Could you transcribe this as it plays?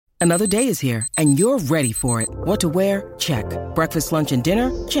Another day is here, and you're ready for it. What to wear? Check. Breakfast, lunch, and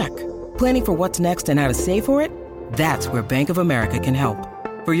dinner? Check. Planning for what's next and how to save for it? That's where Bank of America can help.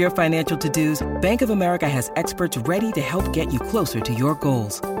 For your financial to-dos, Bank of America has experts ready to help get you closer to your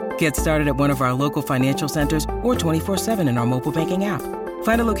goals. Get started at one of our local financial centers or 24/7 in our mobile banking app.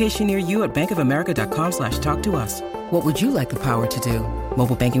 Find a location near you at bankofamerica.com/talktous. What would you like the power to do?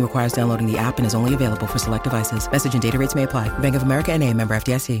 Mobile banking requires downloading the app and is only available for select devices. Message and data rates may apply. Bank of America N.A., member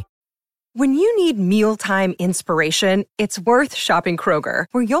FDIC. When you need mealtime inspiration, it's worth shopping Kroger,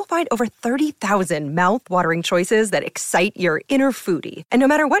 where you'll find over 30,000 mouth-watering choices that excite your inner foodie. And no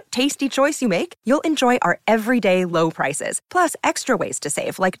matter what tasty choice you make, you'll enjoy our everyday low prices, plus extra ways to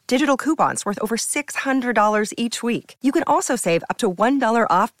save, like digital coupons worth over $600 each week. You can also save up to $1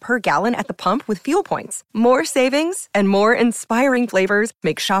 off per gallon at the pump with fuel points. More savings and more inspiring flavors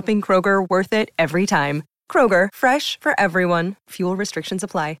make shopping Kroger worth it every time. Kroger, fresh for everyone. Fuel restrictions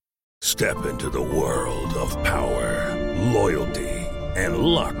apply. Step into the world of power, loyalty, and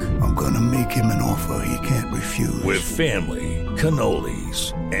luck. I'm gonna make him an offer he can't refuse. With family,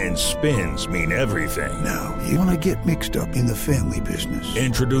 cannolis, and spins mean everything. Now, you wanna get mixed up in the family business.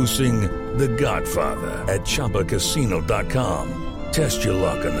 Introducing The Godfather at ChumbaCasino.com. Test your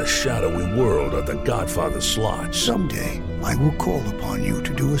luck in the shadowy world of The Godfather slot. Someday, I will call upon you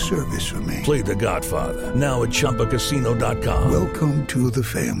to do a service for me. Play The Godfather, now at ChumbaCasino.com. Welcome to the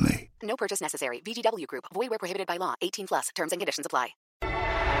family. No purchase necessary. VGW Group. Void where prohibited by law. 18 plus. Terms and conditions apply.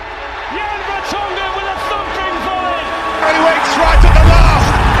 Jan Vertonghen with a thumping volley. And he waits right at the last.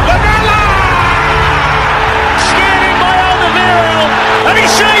 Lamella! Steered in by Alderweireld. And he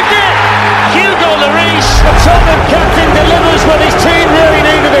saved it. Hugo Lloris, the Tottenham captain, delivers when his team really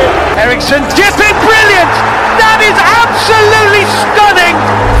needed it. Eriksen dipping, brilliant. That is absolutely stunning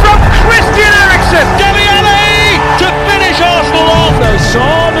from Christian Eriksen. Dele Alli to finish Arsenal off. No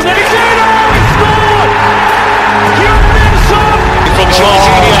Son, and then he's in. Oh, he scored! Heung-min Son from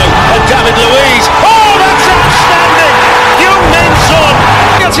Jorginho and David Luiz. Oh, that's outstanding! Heung-min Son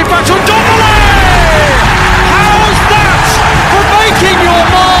gets it back to Ndombele. How's that for making your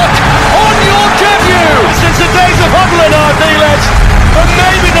mark on your debut? Since the days of Hudlin, Ardiles, and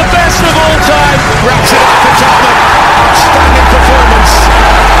maybe the best of all time. Wraps it up for Tottenham. Outstanding performance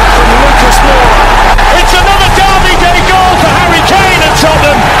from Lucas Moura. It's another Derby Day goal for Harry Kane and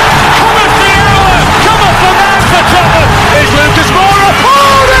Tottenham. Cometh the hour, cometh the man for Tottenham. Here's Lucas Moura.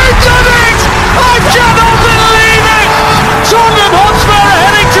 Oh, they did it! I cannot believe it! Tottenham Hotspur are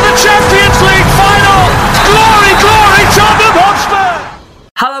heading to the Champions League final. Glory, glory, Tottenham Hotspur!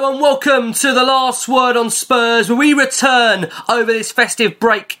 Hello and welcome to the Last Word on Spurs, where we return over this festive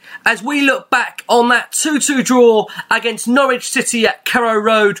break as we look back on that 2-2 draw against Norwich City at Carrow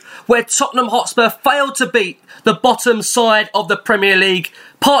Road, where Tottenham Hotspur failed to beat the bottom side of the Premier League,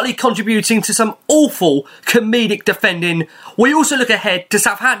 partly contributing to some awful comedic defending. We also look ahead to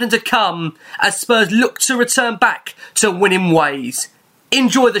Southampton to come as Spurs look to return back to winning ways.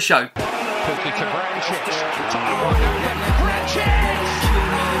 Enjoy the show.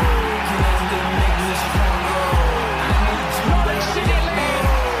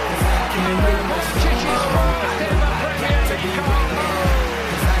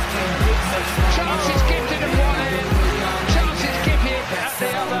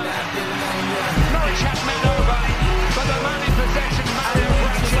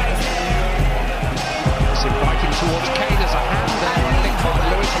 Towards Kane as a hand there, I think by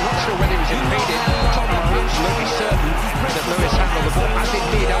Lewis. I'm not sure whether he was impeded. Tottenham are absolutely certain that Lewis handled the ball, as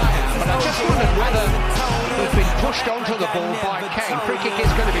indeed I am. But I just wondered whether he's been pushed onto the ball by Kane. Free kick is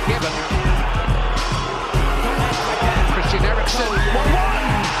going to be given. Christian Eriksen, 1-1.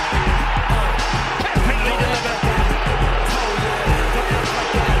 Perfectly delivered.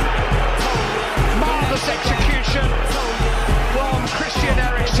 Marvellous execution from Christian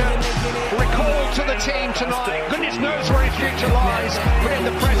Eriksen. Recalled to the team tonight. Goodness knows where his future lies, but in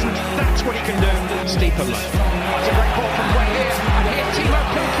the present, that's what he can do. Steeperman. That's a great ball from way here, and here's Timo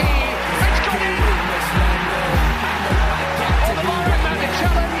Pukki. It's gone in. On the bar and the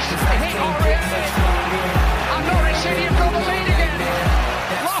challenge. They hit Aurier. And Norwich City have got the lead again.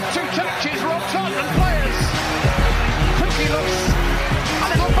 Last two touches were on Tottenham players. Pukki looks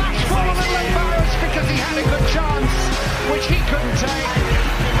a little bashful, a little embarrassed because he had a good chance, which he couldn't take.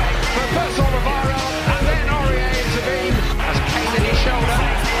 But first Oliveira, and then Aurier intervened as Kane in his shoulder.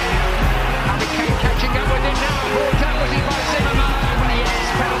 Harry Kane catching up with him now, brought down was he by Zimmerman.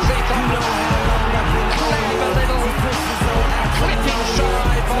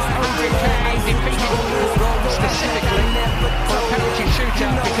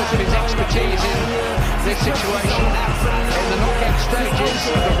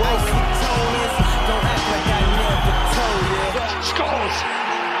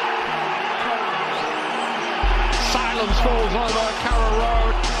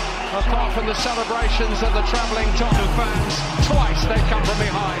 apart from the celebrations of the travelling Tottenham fans, twice they've come from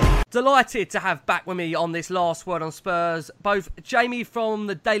behind. Delighted to have back with me on this last word on Spurs, both Jamie from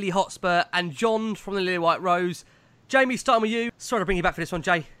the Daily Hotspur and John from the Lily White Rose. Jamie, starting with you. Sorry to bring you back for this one,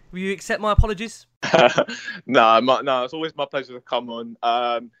 Jay. Will you accept my apologies? No, it's always my pleasure to come on.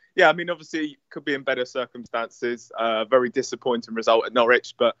 Yeah, I mean, obviously, could be in better circumstances. Very disappointing result at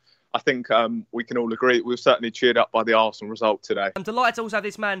Norwich, but I think we can all agree we were certainly cheered up by the Arsenal result today. I'm delighted to also have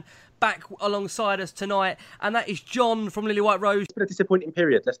this man back alongside us tonight, and that is John from Lily White Rose. It's been a disappointing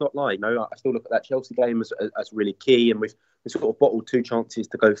period, let's not lie. I still look at that Chelsea game as really key, and we've sort of bottled 2 chances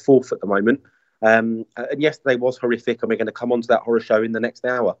to go fourth at the moment. And yesterday was horrific, and we're going to come on to that horror show in the next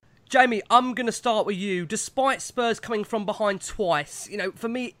hour. Jamie, I'm going to start with you. Despite Spurs coming from behind twice, for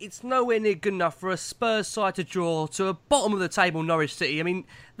me, it's nowhere near good enough for a Spurs side to draw to a bottom of the table Norwich City. I mean,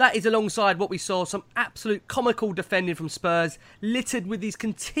 that is alongside what we saw, some absolute comical defending from Spurs, littered with these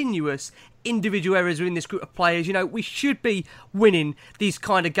continuous individual errors within this group of players. We should be winning these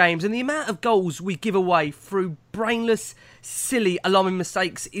kind of games, and the amount of goals we give away through brainless, silly, alarming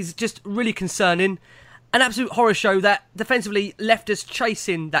mistakes is just really concerning. An absolute horror show that defensively left us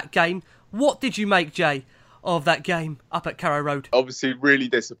chasing that game. What did you make, Jay, of that game up at Carrow Road? Obviously, really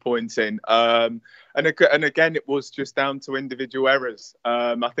disappointing. And again, it was just down to individual errors.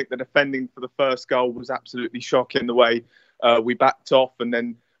 I think the defending for the first goal was absolutely shocking, the way we backed off and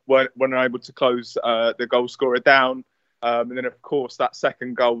then weren't able to close the goal scorer down. And then, of course, that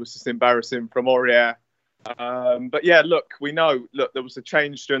second goal was just embarrassing from Aurier. But yeah, we know there was a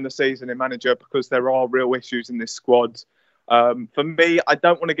change during the season in manager because there are real issues in this squad. For me, I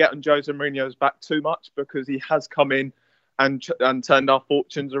don't want to get on Jose Mourinho's back too much because he has come in and turned our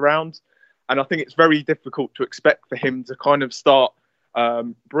fortunes around. And I think it's very difficult to expect for him to kind of start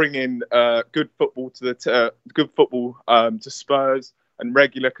bringing good football to Spurs and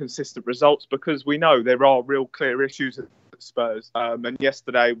regular, consistent results, because we know there are real clear issues at Spurs. And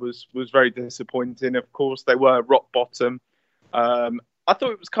yesterday was very disappointing. Of course, they were rock bottom. I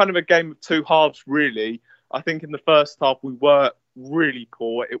thought it was kind of a game of 2 halves, really. I think in the first half we were really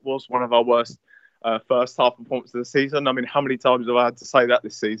poor. It was one of our worst first half performances of the season. I mean, how many times have I had to say that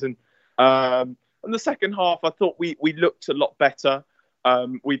this season? And the second half, I thought we looked a lot better.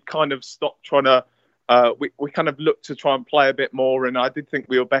 We kind of stopped trying to... We kind of looked to try and play a bit more, and I did think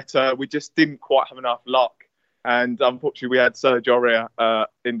we were better. We just didn't quite have enough luck. And unfortunately, we had Sergio Aurier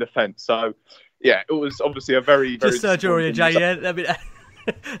in defence. So, yeah, it was obviously a very, very... Just Sergio Aurier, Jay, yeah? I mean,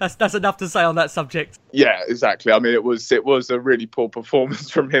 that's enough to say on that subject. Yeah, exactly. I mean, it was a really poor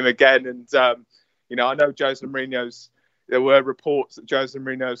performance from him again. And, I know Jose Mourinho's... There were reports that Jose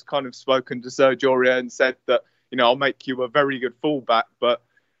Mourinho's kind of spoken to Sergio Aurier and said that, I'll make you a very good fullback, but...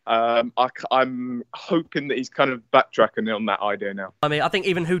 I'm hoping that he's kind of backtracking on that idea now. I mean, I think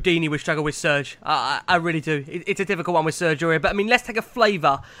even Houdini would struggle with Serge. I really do. It's a difficult one with Serge Aurier. But I mean, let's take a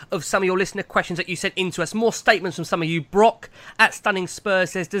flavour of some of your listener questions that you sent into us. More statements from some of you. Brock at Stunning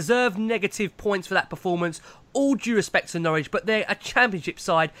Spurs says, deserve negative points for that performance. All due respect to Norwich, but they're a championship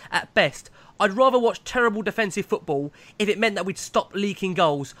side at best. I'd rather watch terrible defensive football if it meant that we'd stop leaking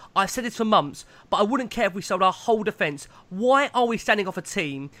goals. I've said this for months, but I wouldn't care if we sold our whole defence. Why are we standing off a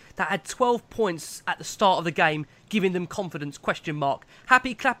team that had 12 points at the start of the game, giving them confidence? ?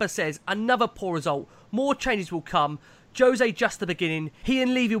 Happy Clapper says, another poor result. More changes will come. Jose just the beginning. He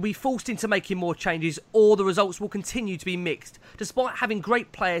and Levy will be forced into making more changes, or the results will continue to be mixed. Despite having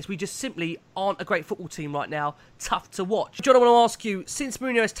great players, we just simply aren't a great football team right now. Tough to watch. John, I want to ask you, since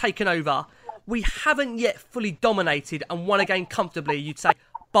Mourinho has taken over, we haven't yet fully dominated and won a game comfortably, you'd say,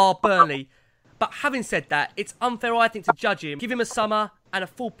 bar Burnley. But having said that, it's unfair, I think, to judge him. Give him a summer and a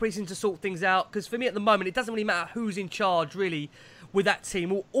full pre-season to sort things out. Because for me at the moment, it doesn't really matter who's in charge, really, with that team.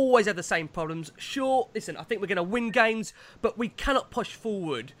 We'll always have the same problems. Sure, listen, I think we're going to win games, but we cannot push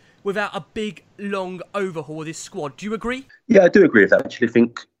forward without a big, long overhaul of this squad. Do you agree? Yeah, I do agree with that. I actually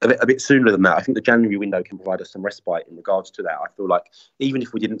think a bit sooner than that. I think the January window can provide us some respite in regards to that. I feel like even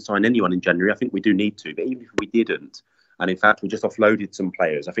if we didn't sign anyone in January, I think we do need to. But even if we didn't, and in fact we just offloaded some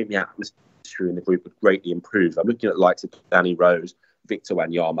players, I think the atmosphere in the group would greatly improve. I'm looking at the likes of Danny Rose, Victor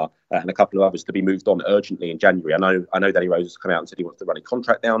Wanyama, and a couple of others to be moved on urgently in January. I know Danny Rose has come out and said he wants to run his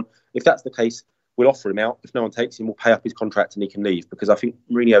contract down. If that's the case, we'll offer him out. If no one takes him, we'll pay up his contract and he can leave, because I think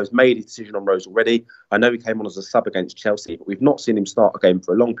Mourinho has made his decision on Rose already. I know he came on as a sub against Chelsea, but we've not seen him start a game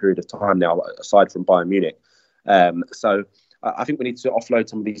for a long period of time now, aside from Bayern Munich. So I think we need to offload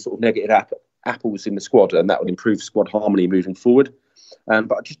some of these sort of negative apples in the squad, and that would improve squad harmony moving forward.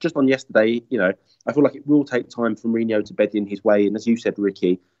 But just on yesterday, I feel like it will take time for Mourinho to bed in his way. And as you said,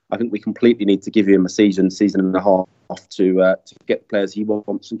 Ricky, I think we completely need to give him a season and a half to get the players he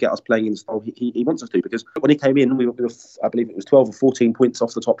wants and get us playing in the style he wants us to. Because when he came in, we were, I believe it was 12 or 14 points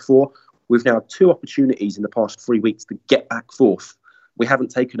off the top four. We've now had 2 opportunities in the past 3 weeks to get back fourth. We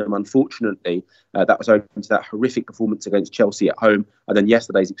haven't taken them, unfortunately. That was owing to that horrific performance against Chelsea at home. And then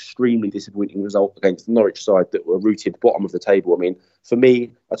yesterday's extremely disappointing result against the Norwich side that were rooted bottom of the table. I mean, for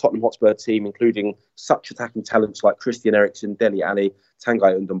me, a Tottenham Hotspur team, including such attacking talents like Christian Eriksen, Dele Alli,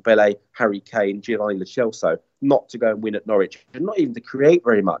 Tanguy Ndombele, Harry Kane, Giovanni Lo Celso, not to go and win at Norwich, and not even to create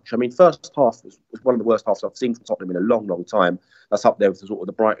very much. I mean, first half was one of the worst halves I've seen from Tottenham in a long, long time. That's up there with sort of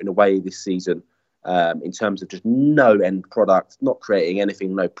the Brighton away this season. In terms of just no end product, not creating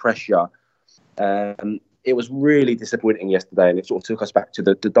anything, no pressure. It was really disappointing yesterday, and it sort of took us back to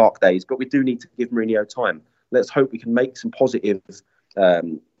the dark days. But we do need to give Mourinho time. Let's hope we can make some positive,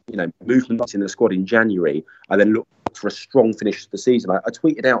 movements in the squad in January, and then look for a strong finish to the season. I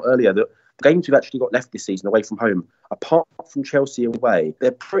tweeted out earlier that the games we've actually got left this season away from home, apart from Chelsea away,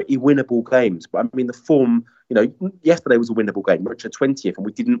 they're pretty winnable games. But I mean, the form, yesterday was a winnable game. We're at 20th, and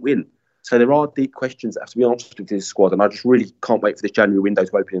we didn't win. So there are deep questions that have to be answered with this squad, and I just really can't wait for this January window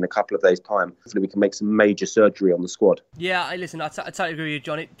to open in a couple of days' time. Hopefully we can make some major surgery on the squad. Yeah, listen, I totally agree with you,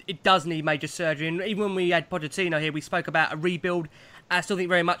 John. It does need major surgery, and even when we had Pochettino here, we spoke about a rebuild. I still think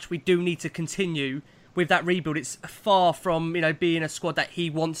very much we do need to continue with that rebuild. It's far from being a squad that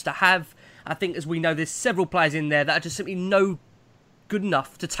he wants to have. I think, as we know, there's several players in there that are just simply no good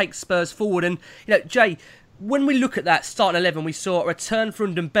enough to take Spurs forward. And Jay, when we look at that starting 11, we saw a return for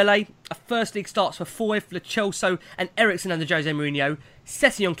Ndombele, a first league starts for Foyth, Lo Celso and Eriksen under Jose Mourinho.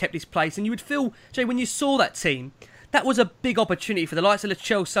 Sessegnon kept his place, and you would feel, Jay, when you saw that team, that was a big opportunity for the likes of Lo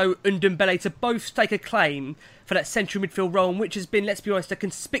Celso and Ndombele to both stake a claim for that central midfield role, which has been, let's be honest, a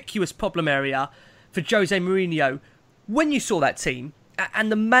conspicuous problem area for Jose Mourinho. When you saw that team,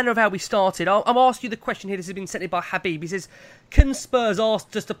 and the manner of how we started, I'm asking you the question here. This has been sent in by Habib. He says, can Spurs ask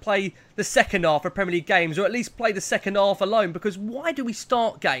just to play the second half of Premier League games, or at least play the second half alone? Because why do we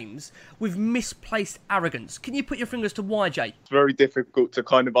start games with misplaced arrogance? Can you put your fingers to why, Jay? It's very difficult to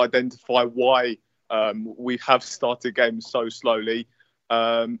kind of identify why we have started games so slowly.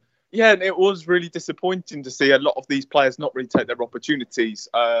 And it was really disappointing to see a lot of these players not really take their opportunities.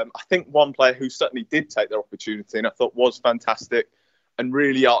 I think one player who certainly did take their opportunity and I thought was fantastic, and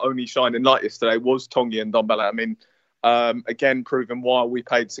really our only shining light yesterday, was Tanguy Ndombele. I mean, again, proving why we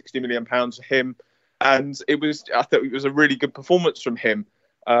paid £60 million for him. And I thought it was a really good performance from him.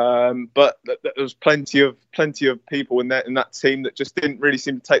 But there was plenty of people in that team that just didn't really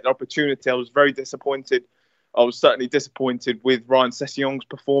seem to take the opportunity. I was very disappointed. I was certainly disappointed with Ryan Sessegnon's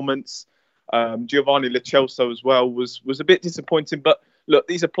performance. Giovanni Lo Celso as well was a bit disappointing. But look,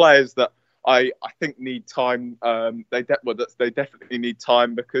 these are players that I think need time. They definitely need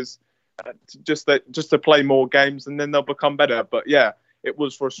time, because just to play more games and then they'll become better. But yeah, it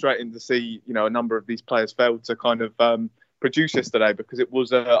was frustrating to see a number of these players fail to kind of produce yesterday, because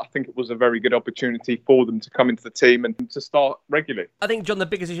I think it was a very good opportunity for them to come into the team and to start regularly. I think, John, the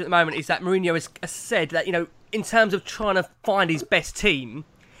biggest issue at the moment is that Mourinho has said that in terms of trying to find his best team,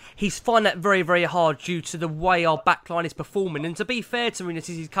 he's found that very, very hard due to the way our backline is performing. And to be fair to Mourinho,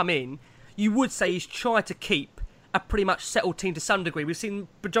 since he's come in, you would say he's tried to keep a pretty much settled team to some degree. We've seen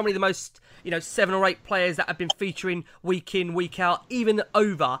predominantly the most, 7 or 8 players that have been featuring week in, week out, even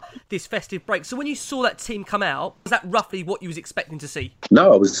over this festive break. So when you saw that team come out, was that roughly what you was expecting to see?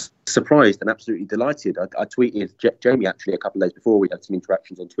 No, I was surprised and absolutely delighted. I tweeted Jamie actually a couple of days before. We had some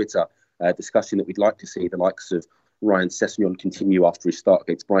interactions on Twitter discussing that we'd like to see the likes of Ryan Sessegnon continue after his start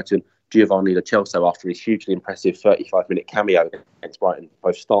against Brighton, Giovanni Lo Celso after his hugely impressive 35-minute cameo against Brighton,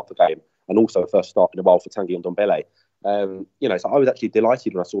 both start the game, and also a first start in a while for Tanguy Ndombele. So I was actually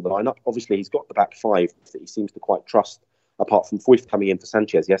delighted when I saw the lineup. Obviously, he's got the back 5 that he seems to quite trust, apart from Foyth coming in for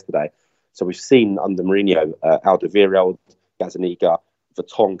Sanchez yesterday. So we've seen under Mourinho, Alderweireld, Gazaniga,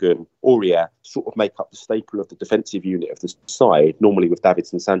 Vertonghen, Aurier sort of make up the staple of the defensive unit of the side. Normally with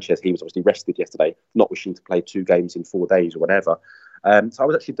Davinson Sanchez, he was obviously rested yesterday, not wishing to play 2 games in 4 days or whatever. So I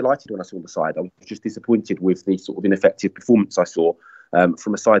was actually delighted when I saw the side. I was just disappointed with the sort of ineffective performance I saw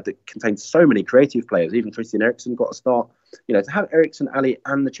from a side that contains so many creative players. Even Christian Eriksen got a start. To have Eriksen, Ali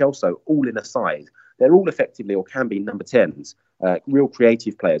and Lo Celso all in a side, they're all effectively, or can be, number 10s, real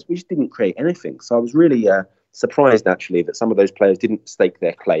creative players. We just didn't create anything. So I was really surprised, actually, that some of those players didn't stake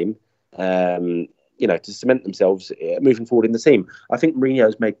their claim, to cement themselves moving forward in the team. I think Mourinho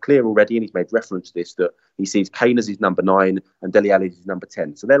has made clear already, and he's made reference to this, that he sees Kane as his number 9 and Dele Alli as his number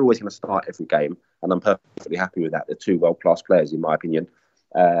 10. So they're always going to start every game, and I'm perfectly happy with that. They're 2 world-class players, in my opinion.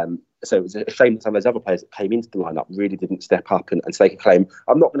 So it was a shame that some of those other players that came into the lineup really didn't step up and stake a claim.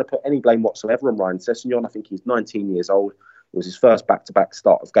 I'm not going to put any blame whatsoever on Ryan Sessegnon. I think he's 19 years old. It was his first back-to-back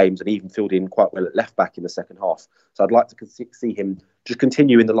start of games and he even filled in quite well at left-back in the second half. So I'd like to see him just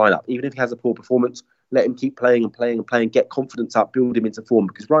continue in the lineup. Even if he has a poor performance, let him keep playing and playing and playing, get confidence up, build him into form,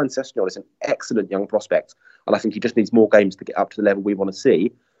 because Ryan Sessegnon is an excellent young prospect. And I think he just needs more games to get up to the level we want to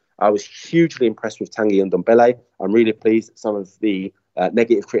see. I was hugely impressed with Tanguy Ndombele. I'm really pleased that some of the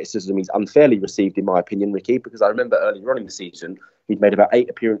negative criticism he's unfairly received, in my opinion, Ricky, because I remember earlier on in the season, he'd made about 8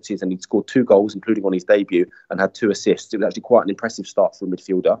 appearances and he'd scored 2 goals, including on his debut, and had 2 assists. It was actually quite an impressive start for a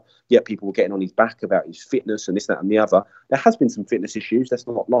midfielder, yet people were getting on his back about his fitness and this, that and the other. There has been some fitness issues, let's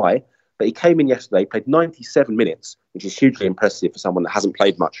not lie, but he came in yesterday, played 97 minutes, which is hugely impressive for someone that hasn't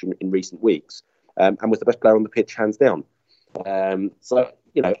played much in recent weeks, and was the best player on the pitch, hands down. And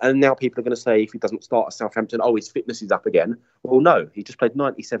now people are going to say if he doesn't start at Southampton, his fitness is up again. Well, no, he just played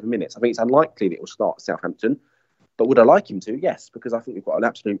 97 minutes. I think it's unlikely that he'll start at Southampton. But would I like him to? Yes, because I think we've got an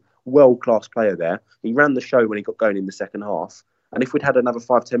absolute world-class player there. He ran the show when he got going in the second half. And if we'd had another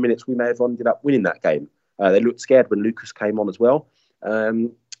 5-10 minutes, we may have ended up winning that game. They looked scared when Lucas came on as well.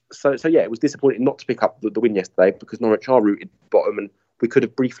 So it was disappointing not to pick up the win yesterday because Norwich are rooted bottom and we could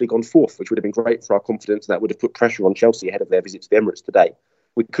have briefly gone fourth, which would have been great for our confidence. And that would have put pressure on Chelsea ahead of their visit to the Emirates today.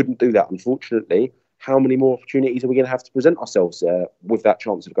 We couldn't do that, unfortunately. How many more opportunities are we going to have to present ourselves with that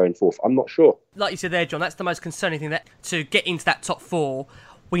chance of going fourth? I'm not sure. Like you said there, John, that's the most concerning thing, that to get into that top 4,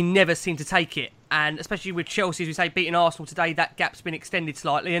 we never seem to take it. And especially with Chelsea, as we say, beating Arsenal today, that gap's been extended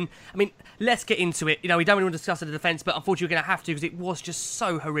slightly. And, I mean, let's get into it. We don't really want to discuss the defence, but unfortunately we're going to have to because it was just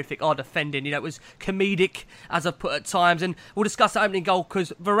so horrific, our defending. It was comedic, as I've put at times. And we'll discuss the opening goal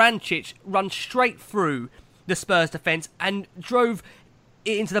because Varancic ran straight through the Spurs defence and drove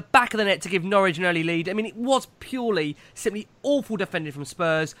it into the back of the net to give Norwich an early lead. I mean, it was purely, simply awful defending from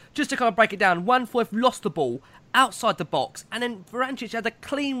Spurs. Just to kind of break it down, 1-4 lost the ball outside the box, and then Varancic had a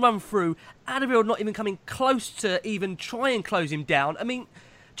clean run through, Alderweireld not even coming close to even try and close him down. I mean,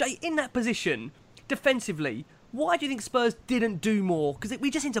 Jay, in that position, defensively, why do you think Spurs didn't do more? Because we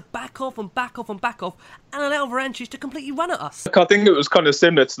just seem to back off and back off and back off and allow Varancic to completely run at us. Look, I think it was kind of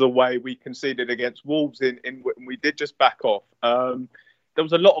similar to the way we conceded against Wolves in we did just back off. There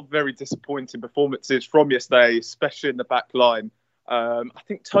was a lot of very disappointing performances from yesterday, especially in the back line. I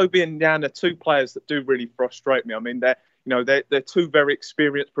think Toby and Jan are 2 players that do really frustrate me. I mean, they're 2 very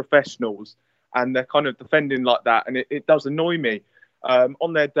experienced professionals, and they're kind of defending like that, and it does annoy me.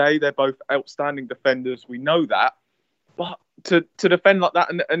 On their day, they're both outstanding defenders. We know that, but to defend like that,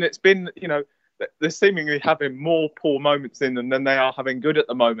 and it's been, they're seemingly having more poor moments in them than they are having good at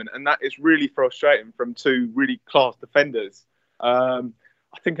the moment, and that is really frustrating from 2 really class defenders.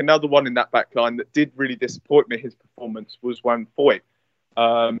 I think another one in that back line that did really disappoint me, his performance, was Juan Foyt.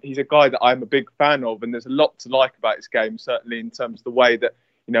 He's a guy that I'm a big fan of, and there's a lot to like about his game, certainly in terms of the way that,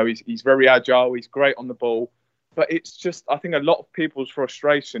 he's very agile, he's great on the ball. But it's just, I think a lot of people's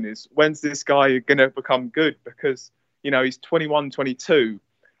frustration is, when's this guy going to become good? Because, he's 21, 22,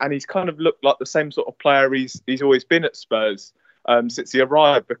 and he's kind of looked like the same sort of player he's always been at Spurs since he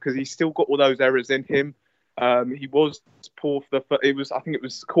arrived, because he's still got all those errors in him. He was poor for I think it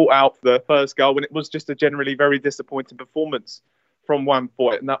was caught out for the first goal, and it was just a generally very disappointing performance from Juan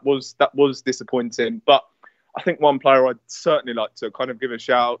Foyt, and that was disappointing. But I think one player I'd certainly like to kind of give a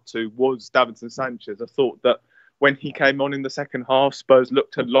shout out to was Davinson Sanchez. I thought that when he came on in the second half, Spurs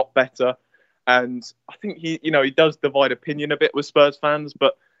looked a lot better, and I think he does divide opinion a bit with Spurs fans,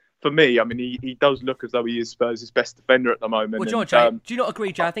 but for me, I mean, he does look as though he is Spurs' best defender at the moment. Well, George, do you not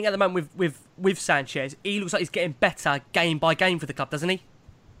agree, Jay? I think at the moment with Sanchez, he looks like he's getting better game by game for the club, doesn't he?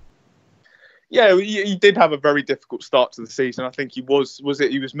 Yeah, he did have a very difficult start to the season. I think he was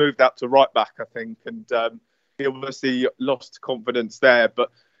moved out to right back, I think, and he obviously lost confidence there.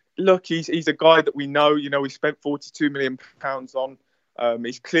 But look, he's a guy that we know. We spent £42 million on.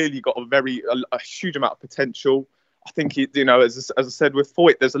 He's clearly got a huge amount of potential. I think as I said with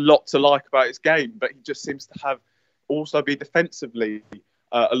Foyt, there's a lot to like about his game, but he just seems to also be defensively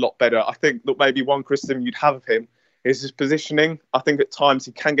a lot better. I think that maybe one criticism you'd have of him is his positioning. I think at times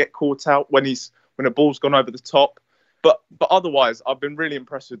he can get caught out when a ball's gone over the top. But otherwise, I've been really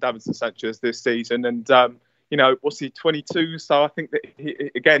impressed with Davinson Sanchez this season, and what's he, 22? So I think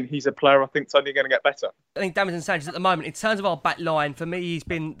that he's a player I think is only going to get better. I think Davinson Sanchez at the moment, in terms of our back line, for me, he's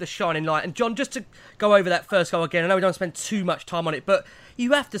been the shining light. And John, just to go over that first goal again, I know we don't spend too much time on it, but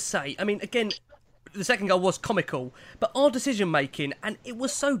you have to say, I mean, again, the second goal was comical, but our decision-making, and it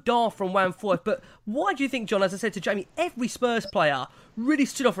was so daft from Juan Foyt. But why do you think, John, as I said to Jamie, every Spurs player really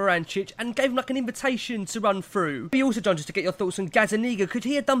stood off Varancic and gave him like an invitation to run through. But also, John, just to get your thoughts on Gazzaniga, could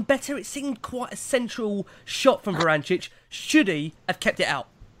he have done better? It seemed quite a central shot from Varancic. Should he have kept it out?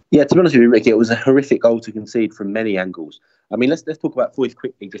 Yeah, to be honest with you, Ricky, it was a horrific goal to concede from many angles. I mean, let's talk about Foyth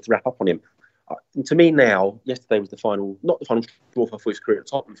quickly, just to wrap up on him. To me now, yesterday was not the final straw for Foyth's career at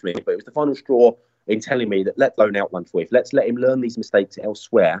Tottenham for me, but it was the final straw in telling me that let's loan out Foyth. Let's let him learn these mistakes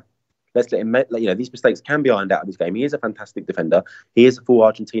elsewhere. Let's let him, these mistakes can be ironed out of his game. He is a fantastic defender. He is a full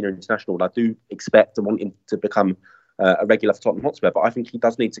Argentina international, and I do expect and want him to become a regular for Tottenham Hotspur, but I think he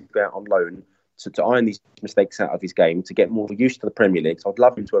does need to go out on loan to iron these mistakes out of his game, to get more used to the Premier League. So I'd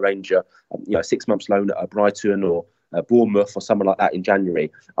love him to arrange a 6 months loan at Brighton or Bournemouth or someone like that in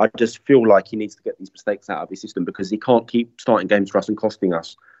January. I just feel like he needs to get these mistakes out of his system because he can't keep starting games for us and costing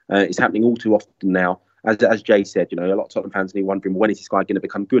us. It's happening all too often now. As Jay said, a lot of Tottenham fans are wondering, when is this guy going to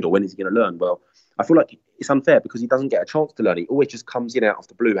become good or when is he going to learn? Well, I feel like it's unfair because he doesn't get a chance to learn. He always just comes in out of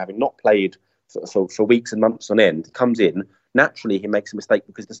the blue, having not played for weeks and months on end. He comes in, naturally he makes a mistake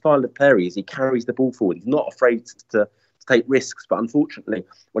because the style of player is he carries the ball forward. He's not afraid to take risks, but unfortunately,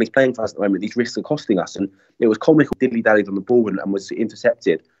 when he's playing for us at the moment, these risks are costing us. And it was comical, dilly-dallied on the ball and was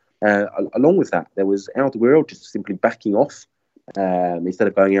intercepted. Along with that, there was Alderweireld just simply backing off instead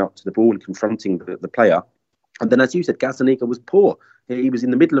of going out to the ball and confronting the player. And then, as you said, Gazzaniga was poor. He was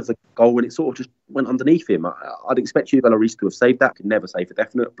in the middle of the goal and it sort of just went underneath him. I'd expect Hugo Lloris to have saved that. Could never say for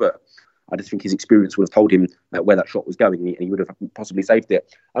definite, but I just think his experience would have told him where that shot was going and he would have possibly saved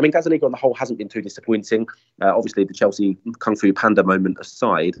it. I mean, Gazzaniga on the whole hasn't been too disappointing. Obviously, the Chelsea Kung Fu Panda moment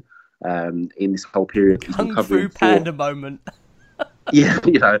aside, in this whole period... Kung Fu Panda moment. Yeah,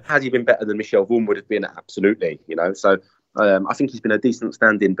 has he been better than Michel Vorm would have been? Absolutely, So I think he's been a decent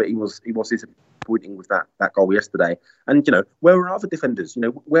stand-in, but he was disappointing with that goal yesterday. And, where were other defenders?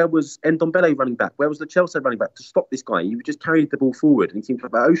 Where was Ndombele running back? Where was the Chelsea running back to stop this guy? He just carried the ball forward and he seemed to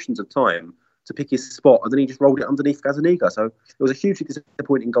have oceans of time to pick his spot, and then he just rolled it underneath Gazzaniga. So it was a hugely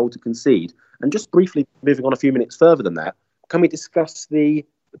disappointing goal to concede. And just briefly moving on a few minutes further than that, can we discuss the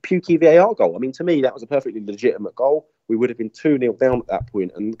Pukki VAR goal? I mean, to me, that was a perfectly legitimate goal. We would have been 2-0 down at that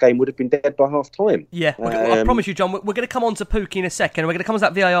point and the game would have been dead by half time. Yeah, I promise you, John, we're going to come on to Pukki in a second. We're going to come on to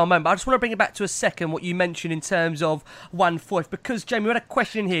that VAR moment. But I just want to bring it back to a second, what you mentioned in terms of Foyth, because, Jamie, we had a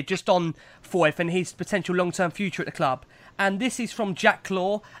question here just on Foyth and his potential long-term future at the club. And this is from Jack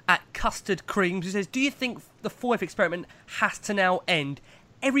Law at Custard Creams, who says, do you think the Foyth experiment has to now end?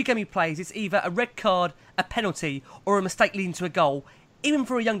 Every game he plays, it's either a red card, a penalty, or a mistake leading to a goal. Even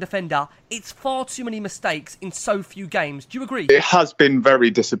for a young defender, it's far too many mistakes in so few games. Do you agree? It has been very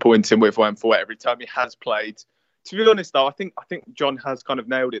disappointing with Foyth every time he has played. To be honest, though, I think John has kind of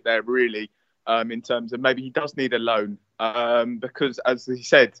nailed it there, really, in terms of maybe he does need a loan. Because, as he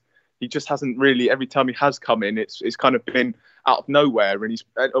said, he just hasn't really, every time he has come in, it's kind of been out of nowhere.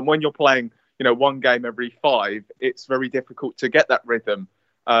 And when you're playing, one game every 5, it's very difficult to get that rhythm.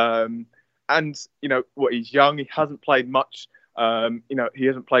 He's young, he hasn't played much. He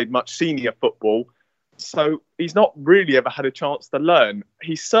hasn't played much senior football, so he's not really ever had a chance to learn.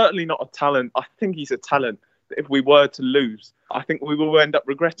 He's certainly not a talent. I think he's a talent that if we were to lose, I think we will end up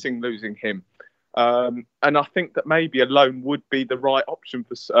regretting losing him. And I think that maybe a loan would be the right option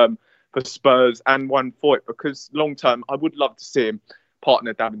for Spurs and Foyth, because long term, I would love to see him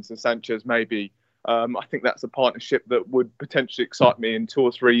partner Davinson Sanchez. Maybe I think that's a partnership that would potentially excite me in 2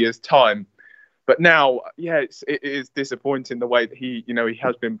 or 3 years' time. But now, it is disappointing the way that he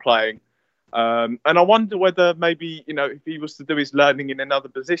has been playing. And I wonder whether maybe, if he was to do his learning in another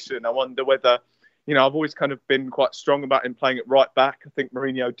position, I wonder whether, I've always kind of been quite strong about him playing it right back. I think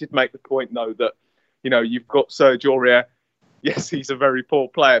Mourinho did make the point, though, that, you've got Serge Aurier. Yes, he's a very poor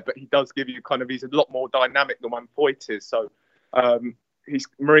player, but he does give you he's a lot more dynamic than Foyth is. So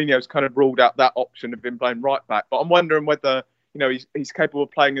Mourinho's kind of ruled out that option of him playing right back. But I'm wondering whether... he's capable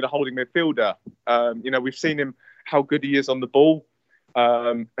of playing in a holding midfielder. We've seen him, how good he is on the ball,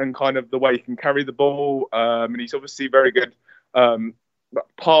 and kind of the way he can carry the ball. And he's obviously very good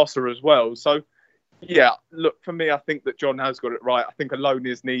passer as well. So, look, for me, I think that John has got it right. I think a loan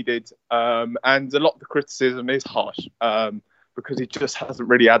is needed. And a lot of the criticism is harsh because he just hasn't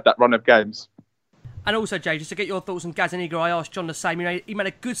really had that run of games. And also, Jay, just to get your thoughts on Gazzaniga, I asked John the same. He made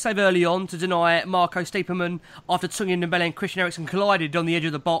a good save early on to deny Marco Stiepermann after Tungi Ndombele and Christian Eriksen collided on the edge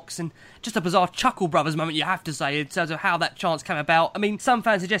of the box. And just a bizarre Chuckle Brothers moment, you have to say, in terms of how that chance came about. I mean, some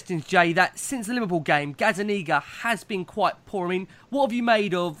fans suggesting, Jay, that since the Liverpool game, Gazzaniga has been quite poor. I mean, what have you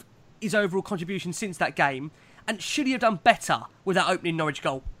made of his overall contribution since that game? And should he have done better with that opening Norwich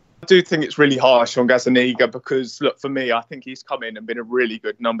goal? I do think it's really harsh on Gazzaniga because, look, for me, I think he's come in and been a really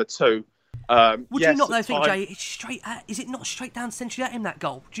good number 2. Would you not though think, Jay, it's straight at, is it not straight down centrally at him, that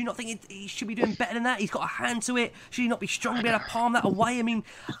goal? Do you not think he should be doing better than that? He's got a hand to it. Should he not be strong, be able to palm that away? I mean,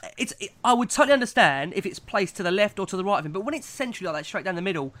 I would totally understand if it's placed to the left or to the right of him, but when it's centrally like that, straight down the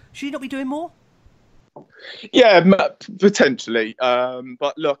middle, should he not be doing more? Yeah, potentially.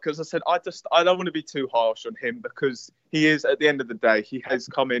 But look, as I said, I don't want to be too harsh on him because he is, at the end of the day, he has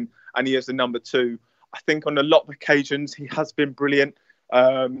come in and he is the number 2. I think on a lot of occasions he has been brilliant.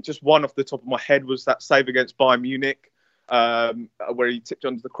 Just one off the top of my head was that save against Bayern Munich, where he tipped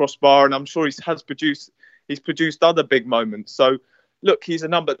under the crossbar, and I'm sure he's produced other big moments. So, look, he's a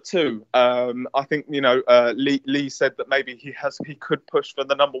number 2. I think Lee said that maybe he could push for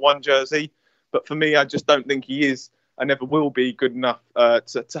the number 1 jersey, but for me, I just don't think he is and never will be good enough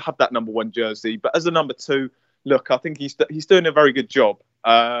to have that number 1 jersey. But as a number 2, look, I think he's doing a very good job.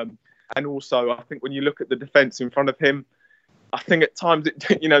 And also, I think when you look at the defence in front of him, I think at times,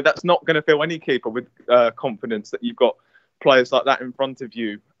 that's not going to fill any keeper with confidence that you've got players like that in front of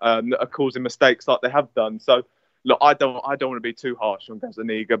you that are causing mistakes like they have done. So, look, I don't want to be too harsh on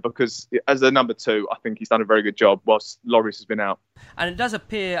Gazzaniga because as a number 2, I think he's done a very good job whilst Lloris has been out. And it does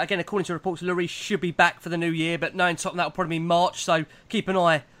appear, again, according to reports, Lloris should be back for the new year, but knowing Tottenham, that will probably be March. So keep an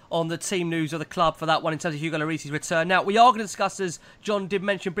eye on the team news of the club for that one in terms of Hugo Lloris's return. Now, we are going to discuss, as John did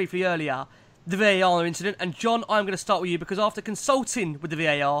mention briefly earlier, the VAR incident. And John, I'm going to start with you because after consulting with the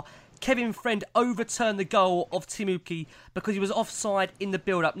VAR, Kevin Friend overturned the goal of Timuki because he was offside in the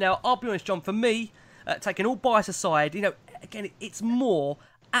build-up. Now, I'll be honest, John, for me, taking all bias aside, again, it's more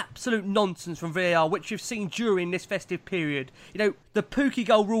absolute nonsense from VAR, which you've seen during this festive period. The Pukki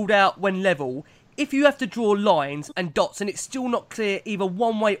goal ruled out when level. If you have to draw lines and dots and it's still not clear either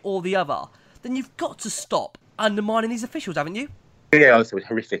one way or the other, then you've got to stop undermining these officials, haven't you? Yeah, it was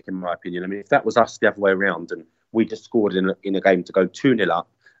horrific in my opinion. I mean, if that was us the other way around and we just scored in a game to go 2-0 up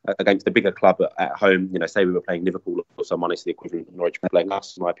against the bigger club at home, say we were playing Liverpool or someone, it's the equivalent of Norwich playing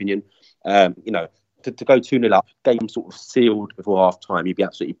us, in my opinion, to go 2-0 up, game sort of sealed before half-time, you'd be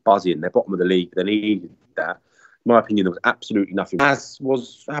absolutely buzzing. They're bottom of the league, they needed that. In my opinion, there was absolutely nothing, as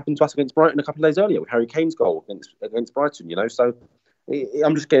happened to us against Brighton a couple of days earlier with Harry Kane's goal against Brighton, So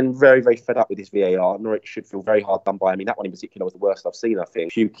I'm just getting very, very fed up with this VAR. Norwich should feel very hard done by. I mean, that one in particular was the worst I've seen, I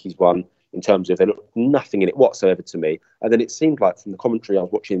think. Pukki's one, in terms of there looked nothing in it whatsoever to me. And then it seemed like from the commentary I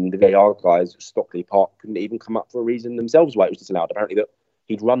was watching, the VAR guys at Stockley Park couldn't even come up for a reason themselves why it was disallowed. Apparently that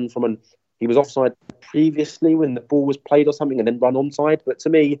he'd run he was offside previously when the ball was played or something and then run onside. But to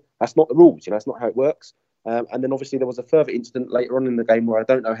me, that's not the rules. That's not how it works. And then obviously there was a further incident later on in the game where I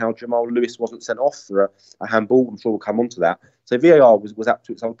don't know how Jamal Lewis wasn't sent off for a handball. I'm sure we'll come on to that. So VAR was up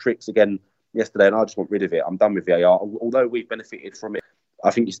to its old tricks again yesterday, and I just want rid of it. I'm done with VAR. Although we've benefited from it,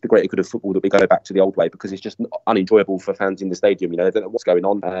 I think it's the greater good of football that we go back to the old way because it's just unenjoyable for fans in the stadium. They don't know what's going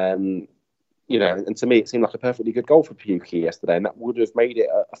on. And to me, it seemed like a perfectly good goal for Pukki yesterday, and that would have made it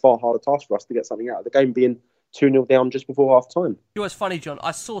a far harder task for us to get something out of the game, being 2-0 down just before half-time. It was funny, John.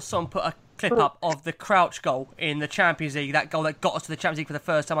 I saw someone put a clip up of the Crouch goal in the Champions League, that goal that got us to the Champions League for the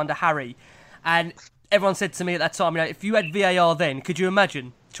first time under Harry. And everyone said to me at that time, if you had VAR then, could you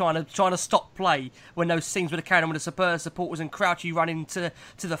imagine trying to stop play when those scenes would have carried on with the Spurs supporters and Crouchy running to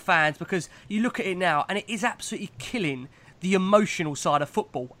the fans? Because you look at it now, and it is absolutely killing the emotional side of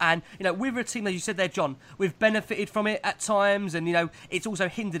football. And, we're a team, as you said there, John, we've benefited from it at times and, it's also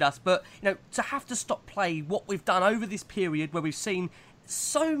hindered us. But, to have to stop play, what we've done over this period where we've seen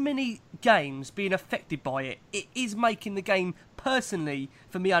so many games being affected by it, it is making the game, personally,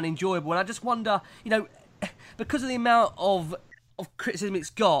 for me, unenjoyable. And I just wonder, because of the amount of criticism it's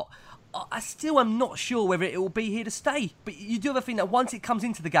got, I still am not sure whether it will be here to stay. But you do have a thing that once it comes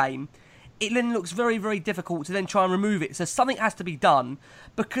into the game, it then looks very, very difficult to then try and remove it. So something has to be done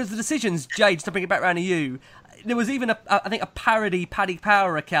because the decisions, Jade, just to bring it back around to you, there was even, I think, a parody Paddy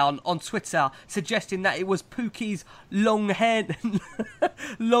Power account on Twitter suggesting that it was Pukki's long hair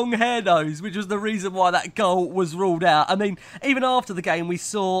nose, which was the reason why that goal was ruled out. I mean, even after the game, we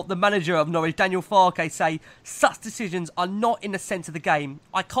saw the manager of Norwich, Daniel Farke, say, such decisions are not in the centre of the game.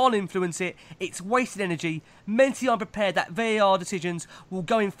 I can't influence it. It's wasted energy. Mentally, I'm prepared that VAR decisions will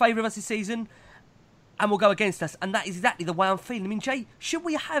go in favour of us this season and will go against us. And that is exactly the way I'm feeling. I mean, Jay, should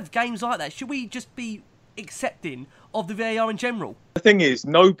we have games like that? Should we just be accepting of the VAR in general? The thing is,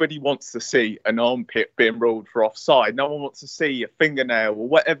 nobody wants to see an armpit being ruled for offside. No one wants to see a fingernail or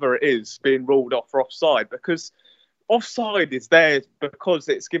whatever it is being ruled off for offside, because offside is there because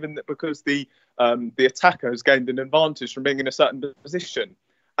it's given that because the attacker has gained an advantage from being in a certain position,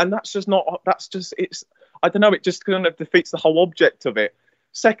 and that's just it's. I don't know. It just kind of defeats the whole object of it.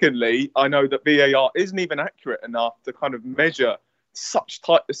 Secondly, I know that VAR isn't even accurate enough to kind of measure such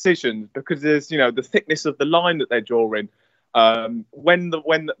tight decisions because there's, the thickness of the line that they're drawing. When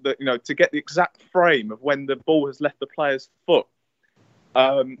to get the exact frame of when the ball has left the player's foot.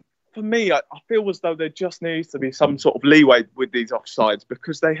 For me, I feel as though there just needs to be some sort of leeway with these offsides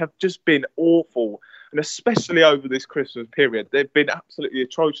because they have just been awful. And especially over this Christmas period, they've been absolutely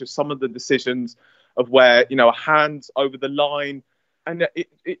atrocious. Some of the decisions of where, a hand over the line, and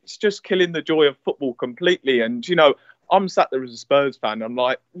it's just killing the joy of football completely. And, I'm sat there as a Spurs fan. I'm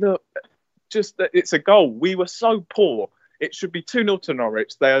like, look, just that it's a goal. We were so poor. It should be 2-0 to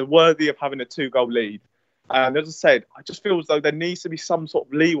Norwich. They are worthy of having a 2-goal lead. And as I said, I just feel as though there needs to be some sort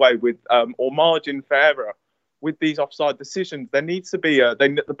of leeway with or margin for error with these offside decisions. There needs to be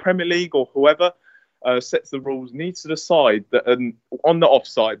the Premier League or whoever sets the rules needs to decide that on the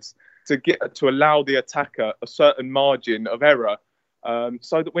offsides to allow the attacker a certain margin of error,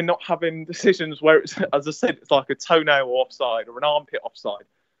 so that we're not having decisions where it's, as I said, it's like a toenail offside or an armpit offside,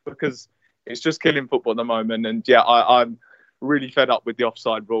 because it's just killing football at the moment. And yeah, I'm really fed up with the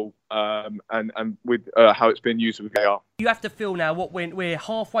offside rule and with how it's been used with VAR. You have to feel now what we're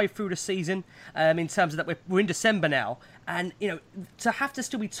halfway through the season in terms of that we're in December now, and to have to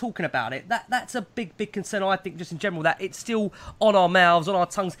still be talking about it, that's a big concern. I think just in general that it's still on our mouths, on our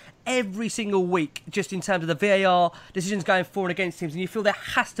tongues every single week, just in terms of the VAR decisions going for and against teams, and you feel there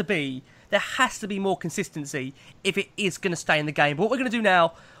has to be more consistency if it is going to stay in the game. But what we're going to do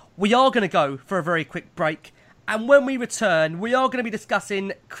now, we are going to go for a very quick break. And when we return, we are going to be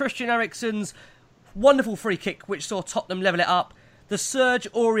discussing Christian Eriksen's wonderful free kick, which saw Tottenham level it up. The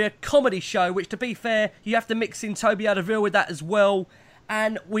Serge Aurier comedy show, which, to be fair, you have to mix in Toby Alderweireld with that as well.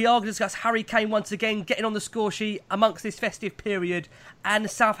 And we are going to discuss Harry Kane once again getting on the score sheet amongst this festive period. And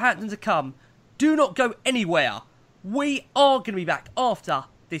Southampton to come. Do not go anywhere. We are going to be back after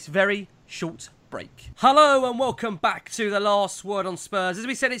this very short break. Hello and welcome back to the last word on Spurs. As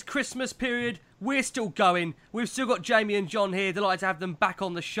we said, it's Christmas period. We're still going. We've still got Jamie and John here. Delighted to have them back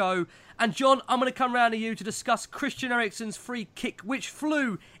on the show. And John, I'm going to come round to you to discuss Christian Eriksen's free kick, which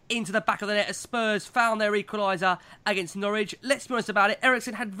flew into the back of the net as Spurs found their equaliser against Norwich. Let's be honest about it.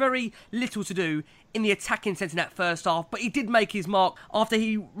 Eriksen had very little to do in the attacking sense in that first half, but he did make his mark after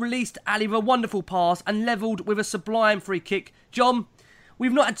he released Ali with a wonderful pass and levelled with a sublime free kick. John,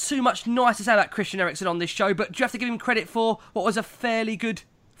 we've not had too much nice to say about Christian Eriksen on this show, but do you have to give him credit for what was a fairly good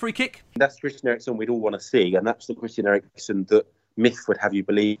free kick? That's Christian Eriksen we'd all want to see, and that's the Christian Eriksen that myth would have you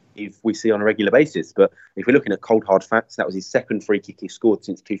believe we see on a regular basis. But if we're looking at cold hard facts, that was his second free kick he scored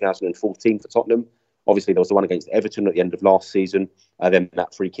since 2014 for Tottenham. Obviously, there was the one against Everton at the end of last season, and then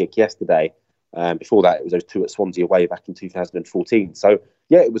that free kick yesterday. Before that, it was those two at Swansea away back in 2014. So,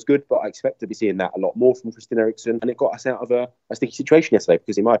 yeah, it was good, but I expect to be seeing that a lot more from Christian Eriksen. And it got us out of a sticky situation yesterday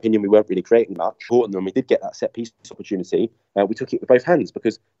because, in my opinion, we weren't really creating much. And when we did get that set-piece opportunity, we took it with both hands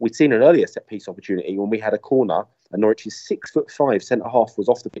because we'd seen an earlier set-piece opportunity when we had a corner and Norwich's 6'5" centre-half was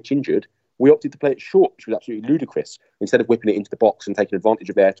off the pitch injured. We opted to play it short, which was absolutely ludicrous. Instead of whipping it into the box and taking advantage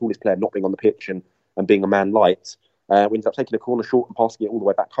of their tallest player not being on the pitch and being a man light, we ended up taking a corner short and passing it all the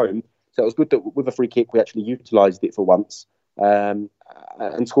way back home. So it was good that with a free kick, we actually utilised it for once and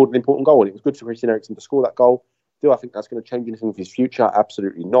scored an important goal. And it was good for Christian Eriksen to score that goal. Do I think that's going to change anything for his future?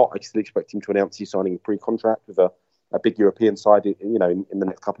 Absolutely not. I still expect him to announce he's signing a pre-contract with a big European side, in the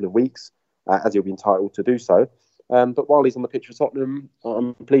next couple of weeks, as he'll be entitled to do so. But while he's on the pitch for Tottenham,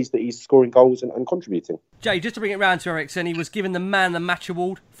 I'm pleased that he's scoring goals and contributing. Jay, just to bring it round to Eriksen, he was given the Man of the Match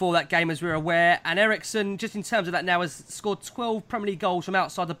award for that game, as we're aware. And Eriksen, just in terms of that now, has scored 12 Premier League goals from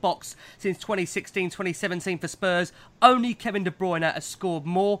outside the box since 2016-2017 for Spurs. Only Kevin De Bruyne has scored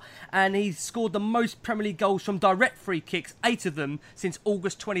more. And he's scored the most Premier League goals from direct free kicks, 8 of them, since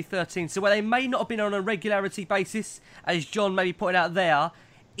August 2013. So where they may not have been on a regularity basis, as John maybe pointed out there,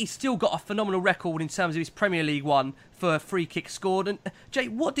 he's still got a phenomenal record in terms of his Premier League one for free kicks scored. And Jay,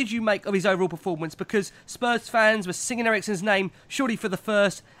 what did you make of his overall performance? Because Spurs fans were singing Eriksen's name surely for the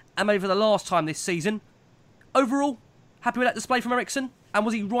first and maybe for the last time this season. Overall, happy with that display from Eriksen? And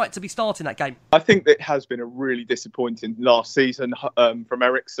was he right to be starting that game? I think that it has been a really disappointing last season from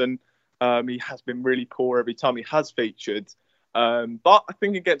Eriksen. He has been really poor every time he has featured. But I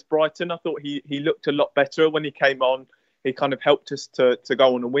think against Brighton, I thought he looked a lot better when he came on. He kind of helped us to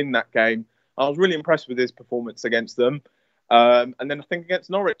go on and win that game. I was really impressed with his performance against them. And then I think against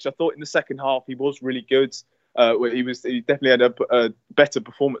Norwich, I thought in the second half he was really good. He definitely had a better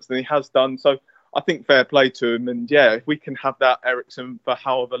performance than he has done. So I think fair play to him. And yeah, if we can have that Eriksen for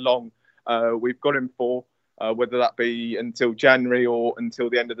however long we've got him for, whether that be until January or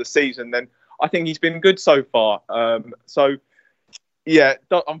until the end of the season, then I think he's been good so far. Yeah,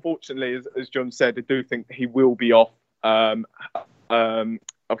 unfortunately, as John said, I do think he will be off.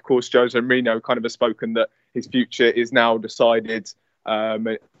 Of course, Jose Mourinho kind of has spoken that his future is now decided.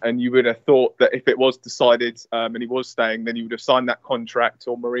 And you would have thought that if it was decided and he was staying, then he would have signed that contract,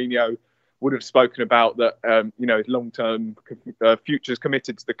 or Mourinho would have spoken about that, his long-term future is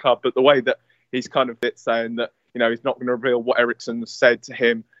committed to the club. But the way that he's kind of saying that, he's not going to reveal what Eriksen said to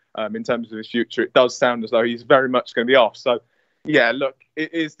him in terms of his future, it does sound as though he's very much going to be off. So, yeah, look,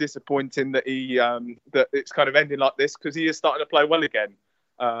 it is disappointing that that it's kind of ending like this, because he is starting to play well again.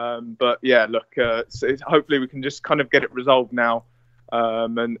 But yeah, look, hopefully we can just kind of get it resolved now.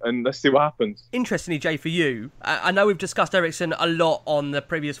 And let's see what happens. Interestingly, Jay, for you, I know we've discussed Eriksen a lot on the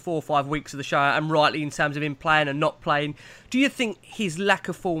previous 4 or 5 weeks of the show, and rightly, in terms of him playing and not playing. Do you think his lack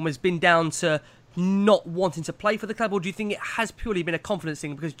of form has been down to not wanting to play for the club, or do you think it has purely been a confidence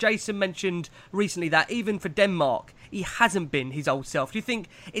thing? Because Jason mentioned recently that even for Denmark, he hasn't been his old self. Do you think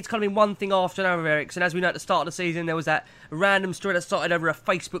it's kind of been one thing after another, Eriksen? As we know, at the start of the season, there was that random story that started over a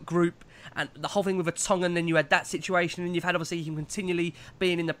Facebook group, and the whole thing with a tongue, and then you had that situation, and you've had obviously him continually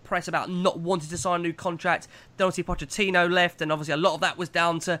being in the press about not wanting to sign a new contract. Then obviously Pochettino left, and obviously a lot of that was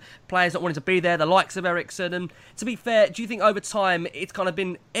down to players not wanting to be there, the likes of Eriksen. And to be fair, do you think over time it's kind of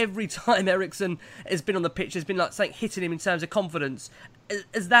been every time Eriksen has been on the pitch, there's been like something hitting him in terms of confidence?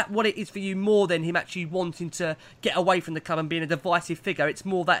 Is that what it is for you, more than him actually wanting to get away from the club and being a divisive figure? It's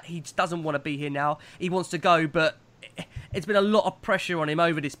more that he just doesn't want to be here now, he wants to go, but it's been a lot of pressure on him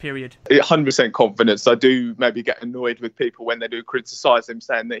over this period. 100% confidence. I do maybe get annoyed with people when they do criticise him,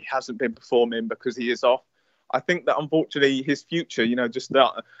 saying that he hasn't been performing because he is off. I think that unfortunately his future, just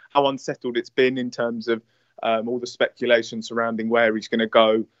how unsettled it's been in terms of all the speculation surrounding where he's going to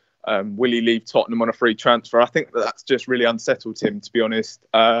go. Will he leave Tottenham on a free transfer? I think that's just really unsettled him, to be honest.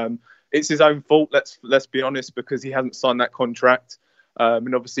 It's his own fault, let's be honest, because he hasn't signed that contract.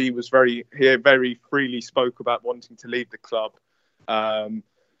 And obviously he very freely spoke about wanting to leave the club.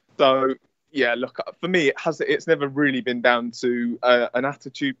 So yeah, look, for me, it's never really been down to an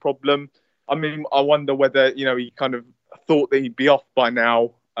attitude problem. I mean, I wonder whether, he kind of thought that he'd be off by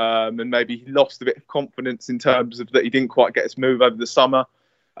now, and maybe he lost a bit of confidence in terms of that he didn't quite get his move over the summer,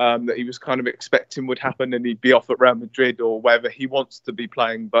 that he was kind of expecting would happen, and he'd be off at Real Madrid or wherever he wants to be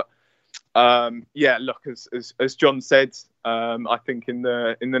playing. But yeah, look, as John said, I think in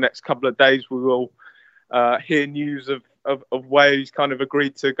the next couple of days we will hear news of where he's kind of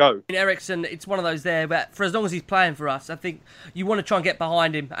agreed to go. In Eriksen, it's one of those there, but for as long as he's playing for us, I think you want to try and get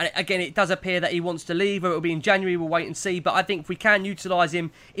behind him. And again, it does appear that he wants to leave, or it'll be in January, we'll wait and see. But I think if we can utilise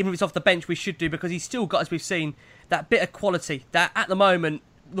him, even if it's off the bench, we should do, because he's still got, as we've seen, that bit of quality that at the moment,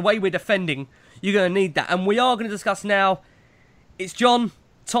 the way we're defending, you're going to need that. And we are going to discuss now, it's John,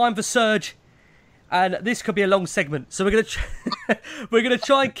 time for Serge. And this could be a long segment, so we're going to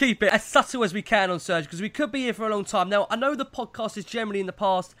try and keep it as subtle as we can on Serge, because we could be here for a long time. Now, I know the podcast is generally in the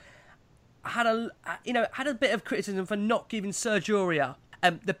past had a bit of criticism for not giving Serge Aurier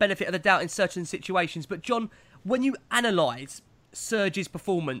the benefit of the doubt in certain situations. But John, when you analyse Serge's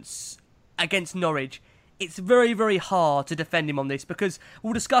performance against Norwich, it's very, very hard to defend him on this, because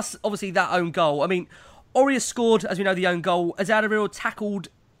we'll discuss obviously that own goal. I mean, Aurier scored, as we know, the own goal. Azadariel tackled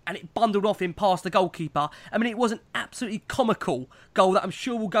and it bundled off him past the goalkeeper. I mean, it was an absolutely comical goal that I'm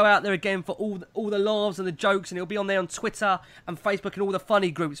sure will go out there again for all the laughs and the jokes, and it'll be on there on Twitter and Facebook and all the funny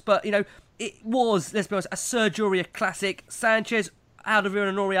groups. But, it was, let's be honest, a Serge Aurier classic. Sanchez, Alderweireld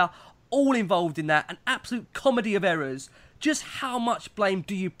and Aurier, all involved in that. An absolute comedy of errors. Just how much blame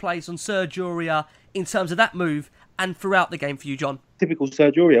do you place on Serge Aurier in terms of that move and throughout the game for you, John? Typical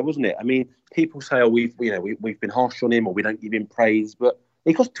Serge Aurier, wasn't it? I mean, people say, we've been harsh on him, or we don't give him praise, but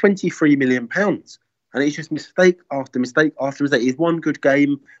he cost £23 million, and it's just mistake after mistake after mistake. He's one good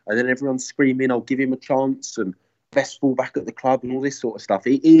game, and then everyone's screaming, "I'll give him a chance," and best fullback at the club, and all this sort of stuff.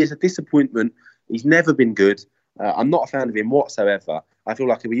 He is a disappointment. He's never been good. I'm not a fan of him whatsoever. I feel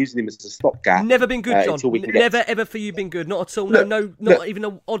like we're using him as a stopgap. Never been good, John. Never ever for you been good, not at all. Not even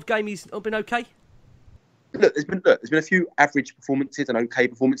an odd game. He's not been okay. There's been a few average performances and okay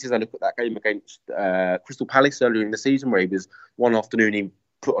performances. I look at that game against Crystal Palace earlier in the season, where he was one afternoon he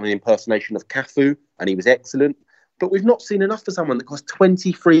put on an impersonation of Cafu, and he was excellent. But we've not seen enough for someone that cost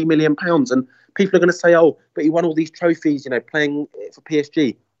 £23 million. And people are going to say, but he won all these trophies, playing for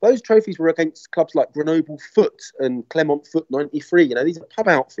PSG. Those trophies were against clubs like Grenoble Foot and Clermont Foot 93. These are pub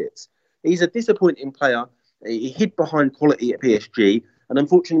outfits. He's a disappointing player. He hid behind quality at PSG. And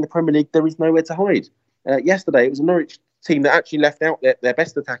unfortunately, in the Premier League, there is nowhere to hide. Yesterday, it was a Norwich team that actually left out their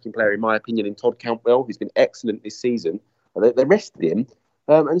best attacking player, in my opinion, in Todd Cantwell, who's been excellent this season. They rested him,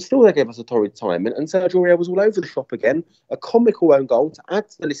 and still they gave us a torrid time. And Serge Aurier was all over the shop again. A comical own goal to add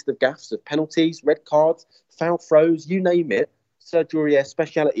to the list of gaffes of penalties, red cards, foul throws, you name it. Sergio Aurier's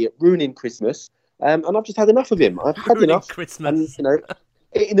speciality at ruining Christmas, and I've just had enough of him. I've had Ruining enough. Christmas. And,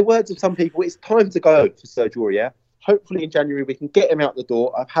 in the words of some people, it's time to go for Sergio Aurier. Hopefully in January we can get him out the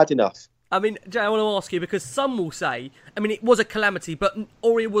door. I've had enough. I mean, Jay, I want to ask you, because some will say, I mean, it was a calamity, but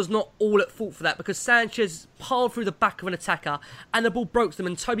Aurier was not all at fault for that, because Sanchez piled through the back of an attacker and the ball broke them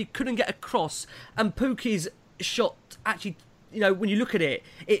and Toby couldn't get across, and Pukki's shot actually, when you look at it,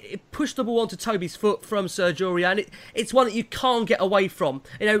 it pushed the ball onto Toby's foot from Sergio Aurier, and it's one that you can't get away from.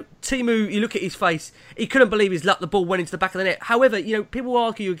 Timu, you look at his face, he couldn't believe his luck, the ball went into the back of the net. However, people will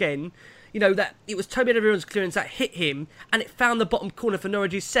argue again, that it was Toby Alderweireld's clearance that hit him and it found the bottom corner for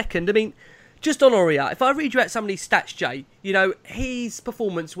Norwich's second. I mean, just on Aurier, if I read you out some of these stats, Jay, his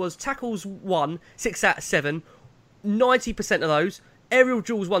performance was tackles 1, 6 out of 7, 90% of those, aerial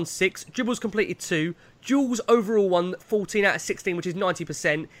duels 1, 6, dribbles completed 2, duels overall 1, 14 out of 16, which is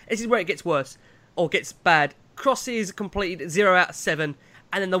 90%. This is where it gets worse, or gets bad. Crosses completed 0 out of 7,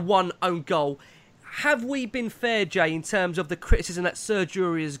 and then the 1 own goal. Have we been fair, Jay, in terms of the criticism that Sergio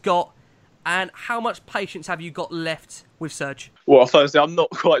Aurier's got? And how much patience have you got left with Serge? Well, firstly, I'm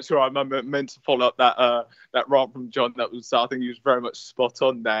not quite sure I'm meant to follow up that rant from John. I think he was very much spot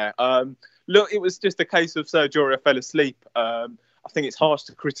on there. Look, it was just a case of Sergio Aurier fell asleep. I think it's harsh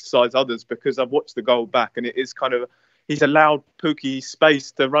to criticise others because I've watched the goal back and it is kind of, he's allowed Pukki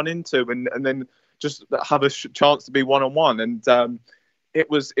space to run into and then just have a chance to be one-on-one. And it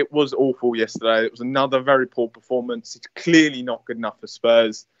was awful yesterday. It was another very poor performance. It's clearly not good enough for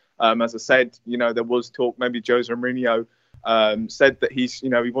Spurs. As I said, there was talk, maybe Jose Mourinho said that he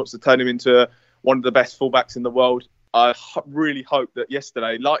wants to turn him into one of the best fullbacks in the world. I really hope that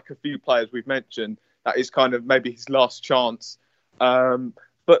yesterday, like a few players we've mentioned, that is kind of maybe his last chance.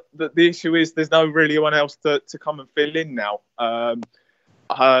 But the issue is there's no really one else to come and fill in now.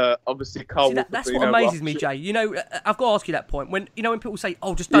 Obviously, Carl Walker, that's what amazes me, Jay. I've got to ask you that point. When people say,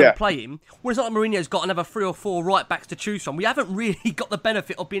 "Oh, just don't play him," well, it's not like Mourinho's got another 3 or 4 right backs to choose from. We haven't really got the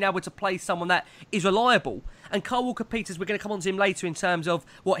benefit of being able to play someone that is reliable. And Carl Walker-Peters, we're going to come on to him later in terms of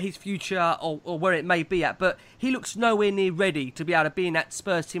what his future or where it may be at. But he looks nowhere near ready to be able to be in that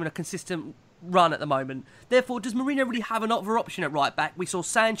Spurs team in a consistent run at the moment. Therefore, does Mourinho really have another option at right back? We saw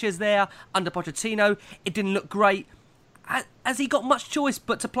Sanchez there under Pochettino. It didn't look great. Has he got much choice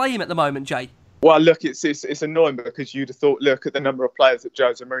but to play him at the moment, Jay? Well, look, it's annoying because you'd have thought, look at the number of players that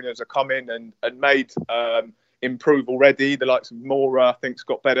Jose Mourinho's have come in and made improve already. The likes of Moura, I think, has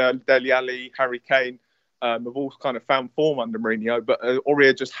got better. Dele Alli, Harry Kane have all kind of found form under Mourinho, but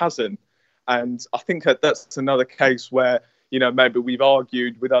Aurier just hasn't. And I think that's another case where, maybe we've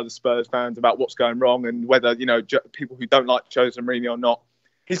argued with other Spurs fans about what's going wrong and whether, people who don't like Jose Mourinho or not.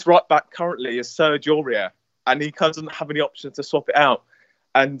 His right back currently is Sergio Aurier, and he doesn't have any option to swap it out.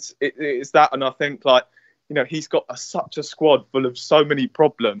 And it's that, and I think, he's got such a squad full of so many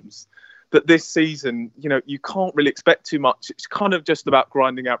problems that this season, you can't really expect too much. It's kind of just about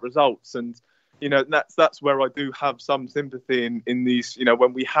grinding out results. And, that's where I do have some sympathy in these,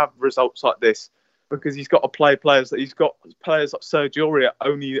 when we have results like this, because he's got to play players like Sergio Aurier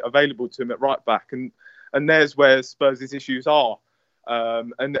only available to him at right back. And there's where Spurs' issues are.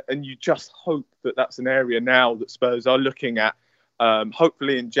 And you just hope that that's an area now that Spurs are looking at,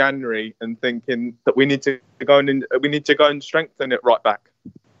 hopefully in January, and thinking that we need to go and strengthen it right back.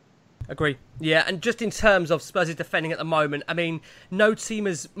 Agree. Yeah, and just in terms of Spurs' defending at the moment, I mean, no team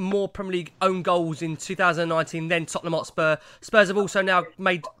has more Premier League own goals in 2019 than Tottenham Hotspur. Spurs have also now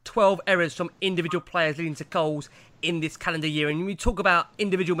made 12 errors from individual players leading to goals in this calendar year. And when we talk about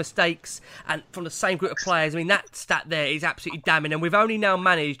individual mistakes and from the same group of players, I mean, that stat there is absolutely damning. And we've only now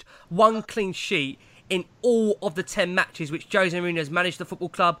managed 1 clean sheet in all of the 10 matches which Jose Mourinho has managed the football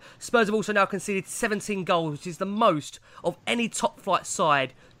club. Spurs have also now conceded 17 goals, which is the most of any top-flight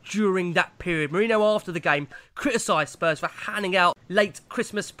side during that period. Mourinho, after the game, criticised Spurs for handing out late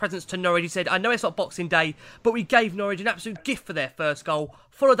Christmas presents to Norwich. He said, "I know it's not Boxing Day, but we gave Norwich an absolute gift for their first goal,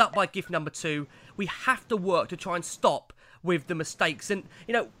 followed up by gift number 2. We have to work to try and stop with the mistakes." And,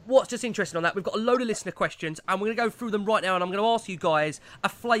 what's just interesting on that, we've got a load of listener questions, and we're going to go through them right now, and I'm going to ask you guys a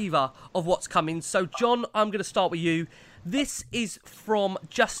flavour of what's coming. So, John, I'm going to start with you. This is from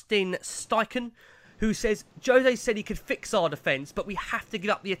Justin Steichen, who says, "Jose said he could fix our defence, but we have to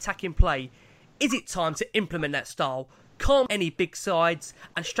give up the attacking play. Is it time to implement that style? Can't any big sides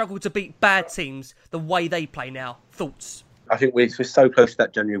and struggle to beat bad teams the way they play now?" Thoughts? I think we're so close to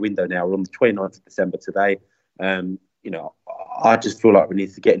that January window now. We're on the 29th of December today. I just feel like we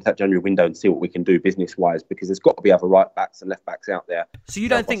need to get into that January window and see what we can do business-wise, because there's got to be other right backs and left backs out there. So you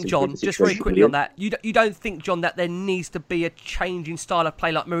don't think, John, just very quickly on that, you don't think, John, that there needs to be a change in style of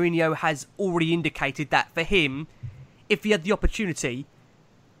play, like Mourinho has already indicated that for him, if he had the opportunity,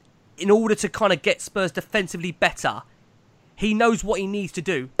 in order to kind of get Spurs defensively better, he knows what he needs to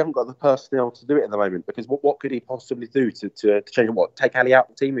do. We haven't got the personnel to do it at the moment, because what could he possibly do to change it? What, take Ali out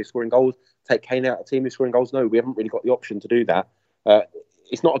of the team who's scoring goals? Take Kane out of the team who's scoring goals? No, we haven't really got the option to do that.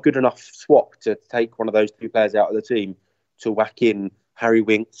 It's not a good enough swap to take one of those two players out of the team to whack in Harry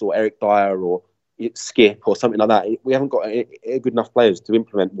Winks or Eric Dyer or Skip or something like that. We haven't got good enough players to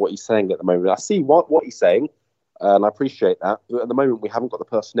implement what he's saying at the moment. I see what he's saying, and I appreciate that. But at the moment, we haven't got the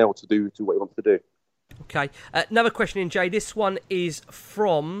personnel to do what he wants to do. Okay. Another question in, Jay. This one is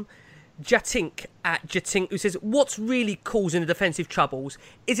from Jatink at Jatink, who says, what's really causing the defensive troubles?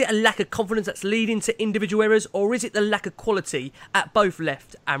 Is it a lack of confidence that's leading to individual errors, or is it the lack of quality at both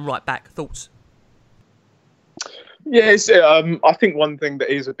left and right back? Thoughts? Yes, I think one thing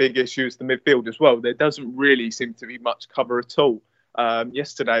that is a big issue is the midfield as well. There doesn't really seem to be much cover at all.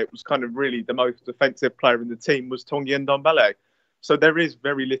 Yesterday, it was kind of really the most defensive player in the team was Tanguy Ndombele. So there is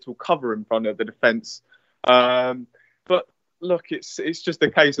very little cover in front of the defence. But look, it's just a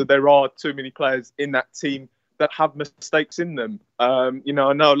case that there are too many players in that team that have mistakes in them. I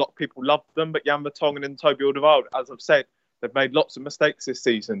know a lot of people love them, but Jan Vertonghen and Toby Alderweireld, as I've said, they've made lots of mistakes this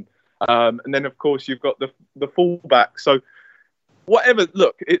season. And then, of course, you've got the fullback. So whatever,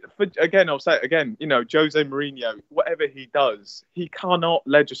 I'll say it again, Jose Mourinho, whatever he does, he cannot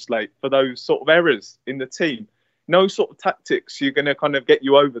legislate for those sort of errors in the team. No sort of tactics you're going to kind of get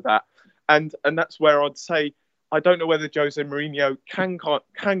you over that. And that's where I'd say I don't know whether Jose Mourinho can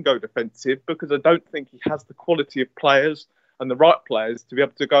go defensive, because I don't think he has the quality of players and the right players to be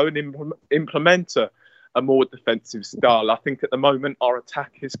able to go and implement a more defensive style. I think at the moment our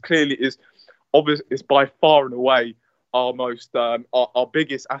attack is by far and away our most our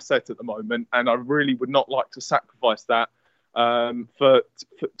biggest asset at the moment, and I really would not like to sacrifice that for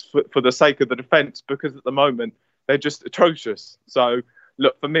the sake of the defence, because at the moment they're just atrocious. So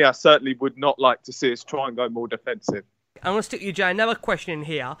look, for me, I certainly would not like to see us try and go more defensive. I'm going to stick with you, Jay. Another question in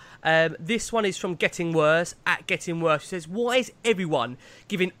here. This one is from Getting Worse, at Getting Worse. He says, why is everyone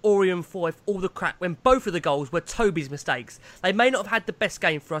giving Ori and Foyth all the crap when both of the goals were Toby's mistakes? They may not have had the best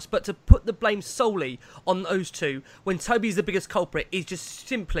game for us, but to put the blame solely on those two when Toby's the biggest culprit is just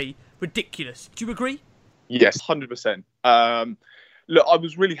simply ridiculous. Do you agree? Yes, 100%. Look, I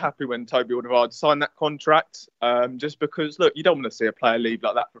was really happy when Toby Alderweireld signed that contract, just because, look, you don't want to see a player leave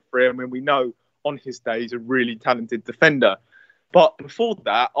like that for free. I mean, we know on his day he's a really talented defender. But before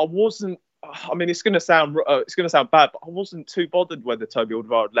that, I wasn't. I mean, it's going to sound bad, but I wasn't too bothered whether Toby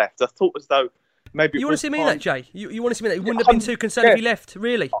Alderweireld left. I thought as though maybe you want to see me that, Jay. You want to see me that? You wouldn't have been too concerned if he left,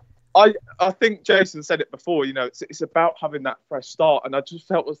 really. I think Jason said it before. It's about having that fresh start, and I just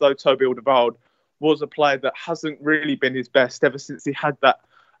felt as though Toby Alderweireld was a player that hasn't really been his best ever since he had that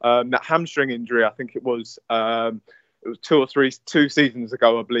hamstring injury. I think it was 2 seasons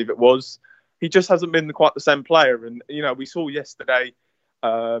ago, I believe it was. He just hasn't been quite the same player. And, we saw yesterday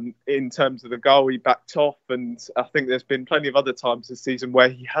in terms of the goal, he backed off. And I think there's been plenty of other times this season where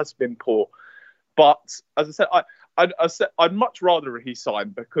he has been poor. But as I said, I'd much rather he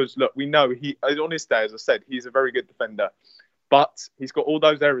signed, because, look, we know on his day, as I said, he's a very good defender. But he's got all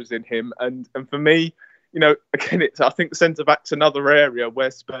those errors in him. And for me, again, I think the centre-back's another area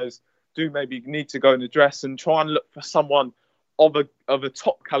where Spurs do maybe need to go and address and try and look for someone of a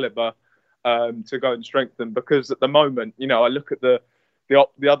top calibre to go and strengthen, because at the moment, I look at the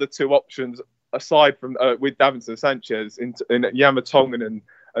other two options aside from with Davinson Sanchez in Jan Vertonghen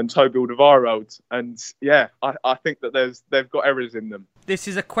and Toby Alderweireld, and I think that they've got errors in them. This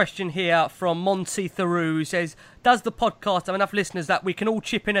is a question here from Monty Theroux, who says, does the podcast have enough listeners that we can all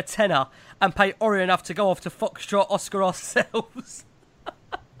chip in a tenner and pay Ori enough to go off to Foxtrot Oscar ourselves?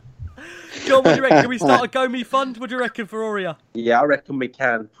 John, what do you reckon? Can we start a GoMe fund? What do you reckon for Oria? Yeah, I reckon we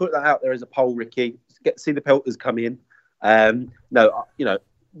can. Put that out there as a poll, Ricky. See the pelters come in. No,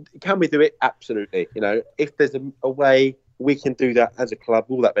 can we do it? Absolutely. If there's a way we can do that as a club,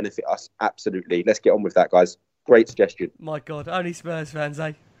 will that benefit us? Absolutely. Let's get on with that, guys. Great suggestion. My God, only Spurs fans,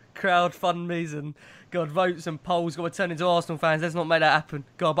 eh? Crowdfunders and votes and polls got to turn into Arsenal fans. Let's not make that happen.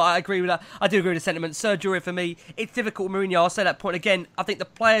 God, but I agree with that. I do agree with the sentiment. Sergio, for me, it's difficult with Mourinho. I'll say that point again. I think the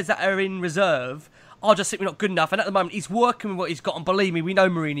players that are in reserve are just simply not good enough. And at the moment, he's working with what he's got. And believe me, we know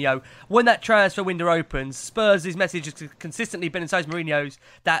Mourinho. When that transfer window opens, Spurs' message has consistently been, and so is Mourinho's,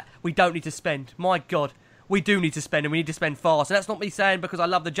 that we don't need to spend. My God, we do need to spend, and we need to spend fast. And that's not me saying because I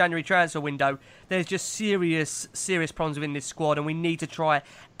love the January transfer window. There's just serious problems within this squad, and we need to try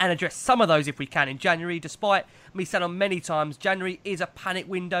and address some of those if we can in January. Despite me saying on many times, January is a panic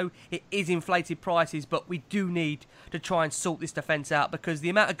window. It is inflated prices, but we do need to try and sort this defence out, because the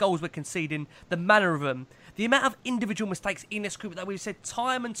amount of goals we're conceding, the manner of them, the amount of individual mistakes in this group that we've said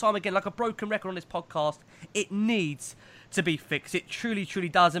time and time again, like a broken record on this podcast, it needs to be fixed. It truly, truly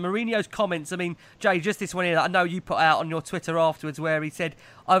does. And Mourinho's comments, I mean, Jay, just this one here that I know you put out on your Twitter afterwards, where he said,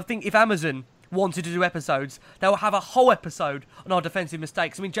 I think if Amazon wanted to do episodes, they'll have a whole episode on our defensive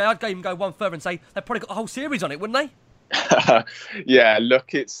mistakes. I mean, Jay, I'd even go one further and say they've probably got a whole series on it, wouldn't they? Yeah,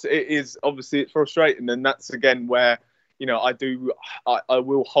 look, it is obviously it's frustrating, and that's again where, you know, I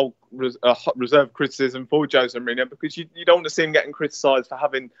will hold reserve criticism for Jose Mourinho, because you don't want to see him getting criticised for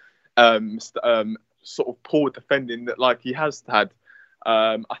having sort of poor defending that like he has had.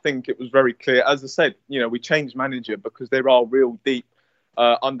 I think it was very clear, as I said, you know, we changed manager because there are real deep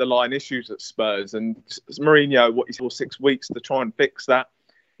underlying issues at Spurs, and Mourinho, what he's for 6 weeks to try and fix that.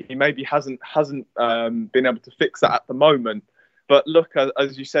 He maybe hasn't been able to fix that at the moment. But look,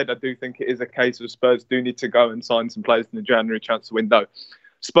 as you said, I do think it is a case of Spurs do need to go and sign some players in the January transfer window.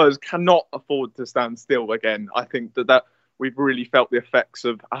 Spurs cannot afford to stand still again. I think that we've really felt the effects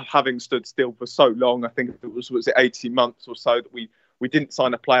of having stood still for so long. I think it was 18 months or so that we didn't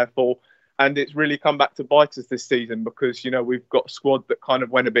sign a player for. And it's really come back to bite us this season, because, you know, we've got a squad that kind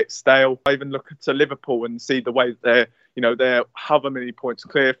of went a bit stale. I even look to Liverpool and see the way they're however many points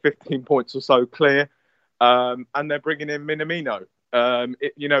clear, 15 points or so clear. And they're bringing in Minamino, and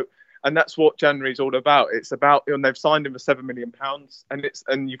that's what January's all about. It's about, and they've signed him for £7 million,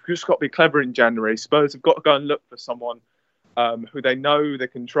 and you've just got to be clever in January. Spurs have got to go and look for someone who they know they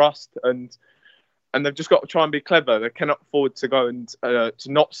can trust, and they've just got to try and be clever. They cannot afford to go and to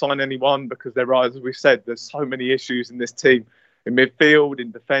not sign anyone, because there are, as we said, there's so many issues in this team, in midfield,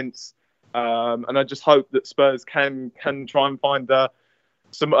 in defence, and I just hope that Spurs can try and find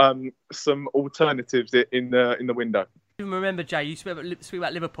some alternatives in the window. I remember, Jay, you speak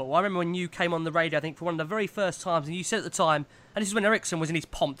about Liverpool. I remember when you came on the radio, I think, for one of the very first times, and you said at the time, and this is when Eriksen was in his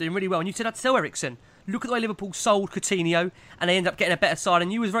pomp, doing really well, and you said, I'd sell Eriksen. Look at the way Liverpool sold Coutinho, and they ended up getting a better side.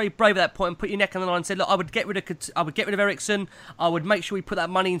 And you was very brave at that point and put your neck on the line and said, look, I would get rid of Eriksen. I would make sure we put that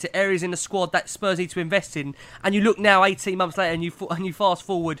money into areas in the squad that Spurs need to invest in. And you look now, 18 months later, and you fast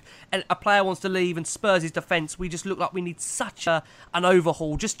forward, and a player wants to leave, and Spurs' defence, we just look like we need such an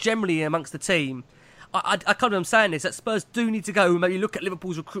overhaul, just generally amongst the team. I can't believe I'm saying this, that Spurs do need to go and maybe look at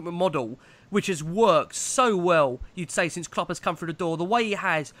Liverpool's recruitment model, which has worked so well, you'd say, since Klopp has come through the door. The way he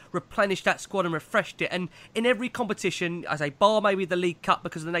has replenished that squad and refreshed it. And in every competition, I say, bar maybe the League Cup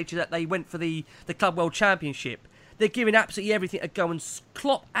because of the nature that they went for the Club World Championship, they're giving absolutely everything a go. And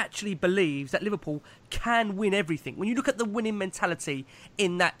Klopp actually believes that Liverpool can win everything. When you look at the winning mentality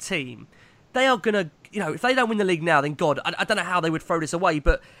in that team, they are going to, you know, if they don't win the league now, then God, I don't know how they would throw this away.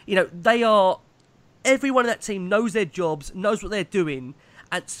 But, you know, they are... Everyone in that team knows their jobs, knows what they're doing,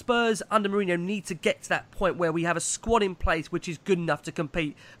 and Spurs under Mourinho need to get to that point where we have a squad in place which is good enough to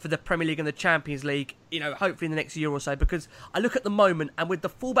compete for the Premier League and the Champions League, you know, hopefully in the next year or so, because I look at the moment, and with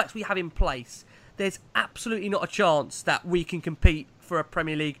the fullbacks we have in place, there's absolutely not a chance that we can compete for a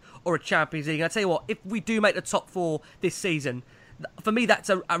Premier League or a Champions League. And I tell you what, if we do make the top four this season, for me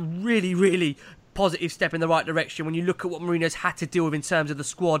that's a really, really positive step in the right direction when you look at what Mourinho's had to deal with in terms of the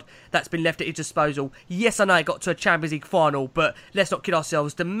squad that's been left at his disposal. Yes, I know it got to a Champions League final, but let's not kid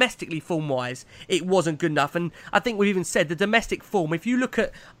ourselves. Domestically, form-wise, it wasn't good enough. And I think we've even said the domestic form, if you look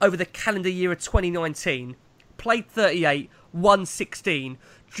at over the calendar year of 2019, played 38, won 16,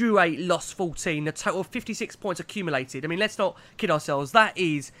 drew 8, lost 14, a total of 56 points accumulated. I mean, let's not kid ourselves. That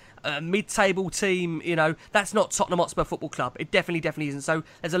is a mid-table team, you know, that's not Tottenham Hotspur Football Club. It definitely isn't. So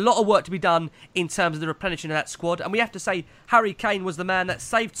there's a lot of work to be done in terms of the replenishing of that squad. And we have to say, Harry Kane was the man that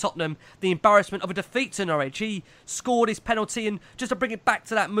saved Tottenham the embarrassment of a defeat to Norwich. He scored his penalty, and just to bring it back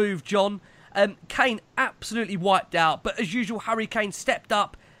to that move, John, Kane absolutely wiped out. But as usual, Harry Kane stepped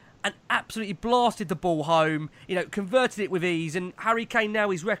up and absolutely blasted the ball home, you know, converted it with ease. And Harry Kane now,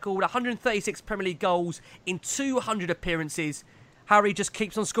 his record, 136 Premier League goals in 200 appearances. Harry just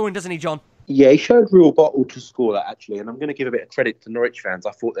keeps on scoring, doesn't he, John? Yeah, he showed real bottle to score that, actually. And I'm going to give a bit of credit to Norwich fans.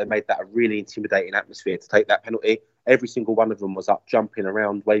 I thought they made that a really intimidating atmosphere to take that penalty. Every single one of them was up, jumping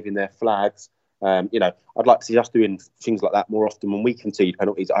around, waving their flags. You know, I'd like to see us doing things like that more often when we concede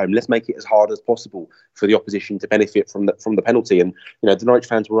penalties at home. Let's make it as hard as possible for the opposition to benefit from the penalty. And, you know, the Norwich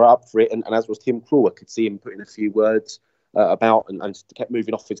fans were up for it. And as was Tim Krul, I could see him putting a few words about and kept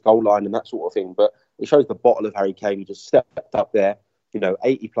moving off his goal line and that sort of thing. But it shows the bottle of Harry Kane. He just stepped up there, you know,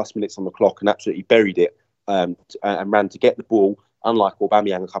 80 plus minutes on the clock and absolutely buried it. and ran to get the ball, unlike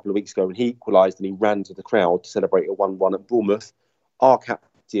Aubameyang a couple of weeks ago when he equalised and he ran to the crowd to celebrate a 1-1 at Bournemouth. Our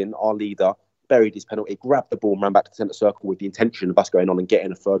captain, our leader, buried his penalty, grabbed the ball and ran back to the centre circle with the intention of us going on and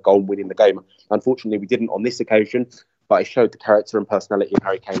getting a third goal and winning the game. Unfortunately, we didn't on this occasion, but it showed the character and personality of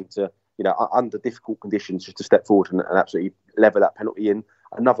Harry Kane to, under difficult conditions, just to step forward and absolutely lever that penalty in.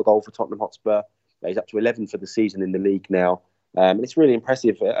 Another goal for Tottenham Hotspur. He's up to 11 for the season in the league now. And it's really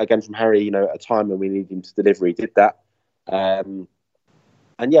impressive, again, from Harry, at a time when we needed him to deliver, he did that.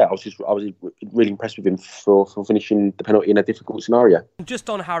 And yeah, I was really impressed with him for finishing the penalty in a difficult scenario. Just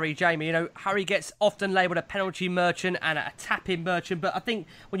on Harry, Jamie, Harry gets often labelled a penalty merchant and a tap-in merchant, but I think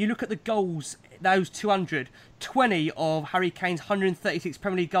when you look at the goals, those 20 of Harry Kane's 136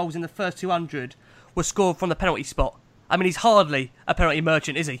 Premier League goals in the first 200 were scored from the penalty spot. I mean, he's hardly a penalty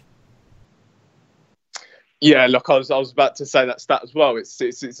merchant, is he? Yeah, look, I was about to say that stat as well. It's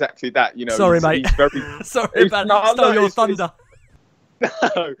exactly that. Sorry, mate. He's very... Sorry about stole your thunder.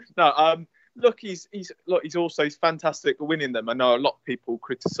 No. Look, he's fantastic at winning them. I know a lot of people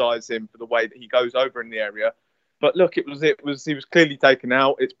criticise him for the way that he goes over in the area, but look, he was clearly taken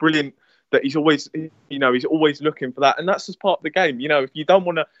out. It's brilliant that he's always looking for that, and that's just part of the game. If you don't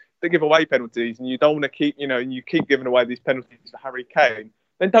want to give away penalties and you don't want to keep, and you keep giving away these penalties to Harry Kane,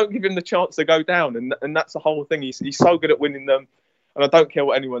 then don't give him the chance to go down, and that's the whole thing. He's so good at winning them, and I don't care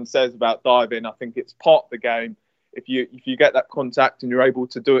what anyone says about diving. I think it's part of the game. If you get that contact and you're able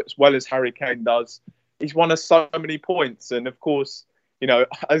to do it as well as Harry Kane does, he's won us so many points. And of course,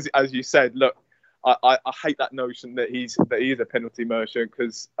 as you said, look, I hate that notion that he is a penalty merchant,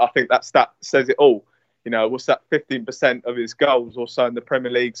 because I think that stat says it all. What's that? 15% of his goals or so in the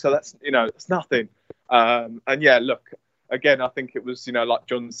Premier League. So that's nothing. And yeah, look, again, I think it was like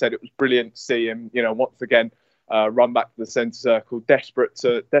John said, it was brilliant to see him once again run back to the centre circle, desperate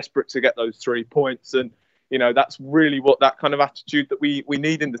to get those 3 points. And that's really what that kind of attitude that we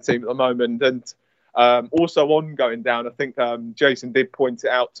need in the team at the moment. And also on going down, I think Jason did point it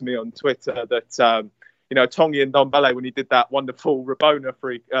out to me on Twitter that, Tongi and Ndombele, when he did that wonderful Rabona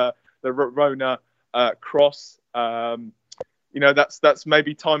cross, that's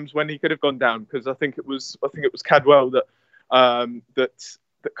maybe times when he could have gone down, because I think it was Cadwell that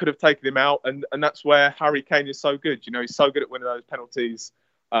could have taken him out. And that's where Harry Kane is so good. He's so good at winning those penalties.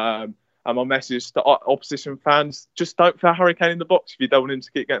 And my message to opposition fans, just don't throw Harry Kane in the box if you don't want him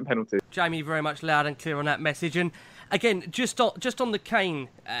to keep getting penalties. Jamie, very much loud and clear on that message. And again, just on the Kane,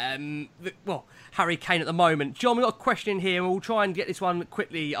 Harry Kane at the moment. John, we've got a question in here, and we'll try and get this one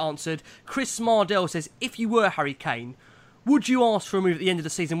quickly answered. Chris Mardell says, if you were Harry Kane, would you ask for a move at the end of the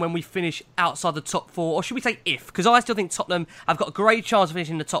season when we finish outside the top 4? Or should we say if? Because I still think Tottenham have got a great chance of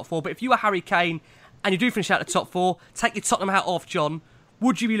finishing in the top 4. But if you were Harry Kane and you do finish out the top 4, take your Tottenham hat off, John.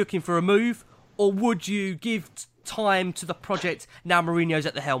 Would you be looking for a move, or would you give time to the project now Mourinho's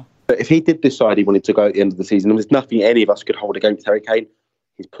at the helm? If he did decide he wanted to go at the end of the season, there's nothing any of us could hold against Harry Kane.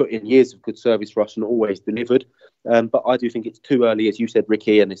 He's put in years of good service for us and always delivered. But I do think it's too early, as you said,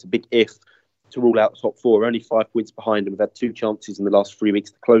 Ricky, and it's a big if to rule out the top 4. We're only 5 points behind, and we've had 2 chances in the last 3 weeks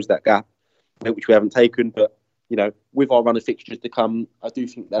to close that gap, which we haven't taken. But with our run of fixtures to come, I do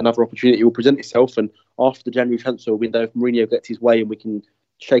think that another opportunity will present itself. And after the January transfer window, if Mourinho gets his way and we can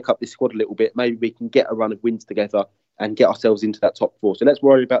shake up this squad a little bit, maybe we can get a run of wins together and get ourselves into that top 4. So let's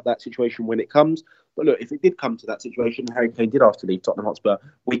worry about that situation when it comes. But look, if it did come to that situation, Harry Kane did have to leave Tottenham Hotspur,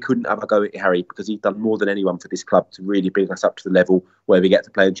 we couldn't have a go at Harry, because he's done more than anyone for this club to really bring us up to the level where we get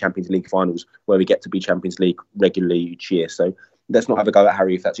to play in Champions League finals, where we get to be Champions League regularly each year. So let's not have a go at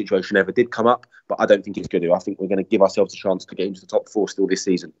Harry if that situation ever did come up, but I don't think it's going to. I think we're going to give ourselves a chance to get into the top 4 still this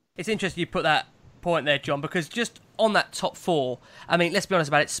season. It's interesting you put that point there, John, because just on that top 4, I mean, let's be honest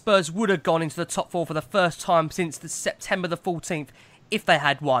about it, Spurs would have gone into the top 4 for the first time since the September the 14th if they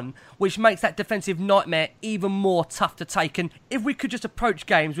had won, which makes that defensive nightmare even more tough to take. And if we could just approach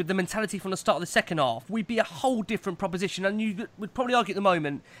games with the mentality from the start of the second half, we'd be a whole different proposition. And you would probably argue at the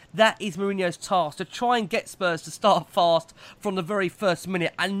moment that is Mourinho's task, to try and get Spurs to start fast from the very first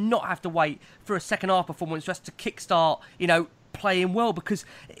minute and not have to wait for a second half performance just to kickstart, playing well. Because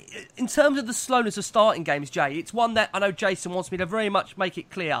in terms of the slowness of starting games, Jay, it's one that I know Jason wants me to very much make it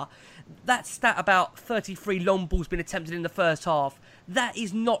clear. That stat about 33 long balls being attempted in the first half, that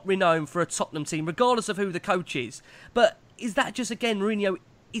is not renowned for a Tottenham team, regardless of who the coach is. But is that just, again, Mourinho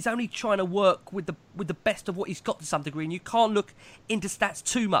is only trying to work with the best of what he's got to some degree, and you can't look into stats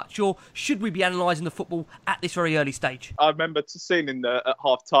too much? Or should we be analysing the football at this very early stage? I remember seeing at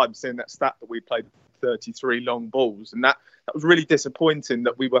half-time, seeing that stat that we played 33 long balls, and that was really disappointing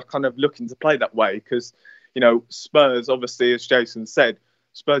that we were kind of looking to play that way, because Spurs, obviously, as Jason said,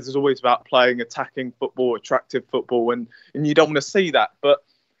 Spurs is always about playing attacking football, attractive football, and you don't want to see that. But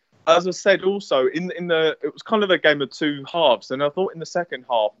as I said, also it was kind of a game of two halves, and I thought in the second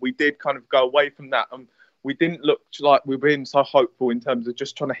half we did kind of go away from that, and we didn't look like we were being so hopeful in terms of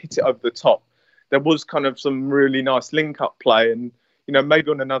just trying to hit it over the top. There was kind of some really nice link-up play, and maybe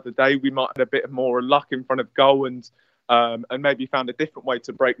on another day we might have a bit more luck in front of goal and maybe found a different way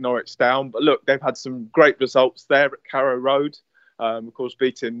to break Norwich down. But look, they've had some great results there at Carrow Road, of course,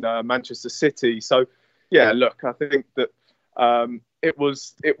 beating Manchester City. So, yeah, look, I think that it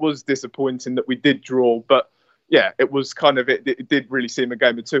was disappointing that we did draw, but yeah, it was kind of it did really seem a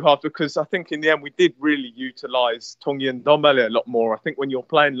game of two halves, because I think in the end we did really utilise Tanguy Ndombele a lot more. I think when you're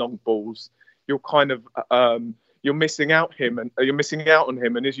playing long balls, you're kind of you're missing out on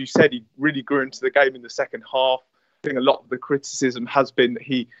him, and as you said, he really grew into the game in the second half. I think a lot of the criticism has been that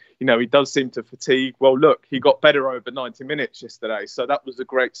he does seem to fatigue. Well, look, he got better over 90 minutes yesterday, so that was a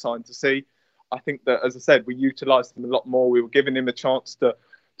great sign to see. I think that, as I said, we utilised him a lot more. We were giving him a chance to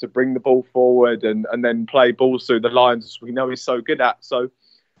bring the ball forward and then play balls through the lines, as we know he's so good at. So,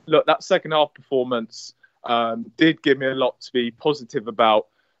 look, that second half performance did give me a lot to be positive about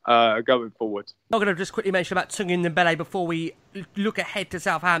going forward. I'm going to just quickly mention about Tanguy Ndombele before we look ahead to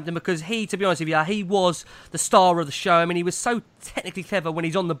Southampton, because he, to be honest with you, he was the star of the show. I mean, he was so technically clever when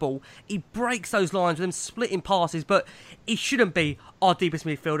he's on the ball. He breaks those lines with them splitting passes, but he shouldn't be our deepest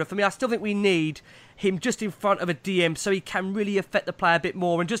midfielder. For me, I still think we need him just in front of a DM so he can really affect the play a bit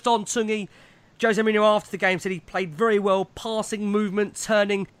more. And just on Tanguy, Jose Mourinho after the game said he played very well, passing, movement,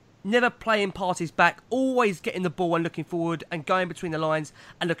 turning, never playing passes back, always getting the ball and looking forward and going between the lines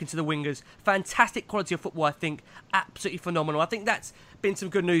and looking to the wingers. Fantastic quality of football, I think. Absolutely phenomenal. I think that's been some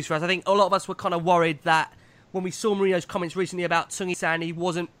good news for us. I think a lot of us were kind of worried that when we saw Mourinho's comments recently about Tanguy saying he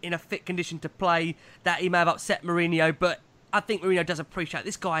wasn't in a fit condition to play, that he may have upset Mourinho, but I think Mourinho does appreciate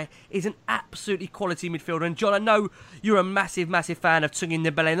this guy is an absolutely quality midfielder. And John, I know you're a massive, massive fan of Tanguy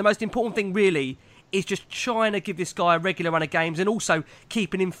Ndombele, and the most important thing really is just trying to give this guy a regular run of games and also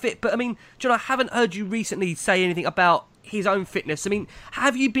keeping him fit. But I mean, John, I haven't heard you recently say anything about his own fitness. I mean,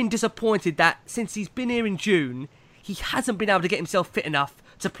 have you been disappointed that since he's been here in June, he hasn't been able to get himself fit enough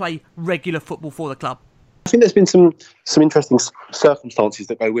to play regular football for the club? I think there's been some interesting circumstances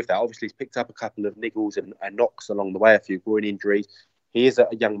that go with that. Obviously, he's picked up a couple of niggles and knocks along the way, a few groin injuries. He is a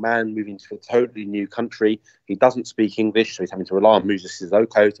young man moving to a totally new country. He doesn't speak English, so he's having to rely on Musa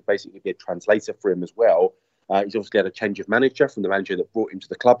Sissoko to basically be a translator for him as well. He's obviously had a change of manager from the manager that brought him to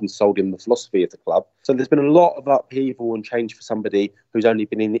the club and sold him the philosophy of the club. So there's been a lot of upheaval and change for somebody who's only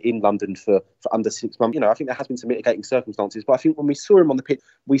been in London for under 6 months. I think there has been some mitigating circumstances, but I think when we saw him on the pitch,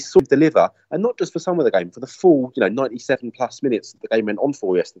 we saw him deliver, and not just for some of the game, for the full 97 plus minutes that the game went on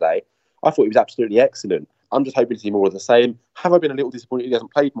for yesterday. I thought he was absolutely excellent. I'm just hoping to see more of the same. Have I been a little disappointed he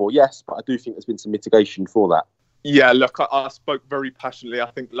hasn't played more? Yes, but I do think there's been some mitigation for that. Yeah, look, I spoke very passionately, I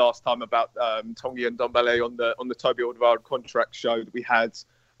think, last time about Tanguy Ndombele on the Toby Alderweireld contract show that we had.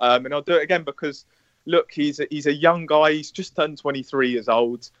 And I'll do it again because, look, he's a young guy. He's just turned 23 years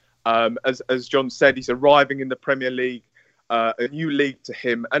old. As John said, he's arriving in the Premier League, a new league to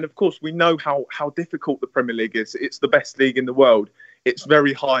him. And, of course, we know how difficult the Premier League is. It's the best league in the world. It's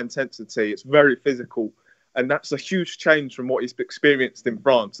very high intensity. It's very physical. And that's a huge change from what he's experienced in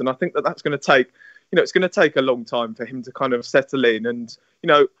France. And I think that's going to take... it's going to take a long time for him to kind of settle in. And,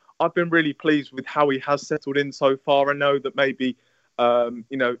 I've been really pleased with how he has settled in so far. I know that maybe,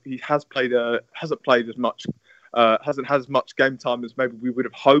 he hasn't played as much, hasn't had as much game time as maybe we would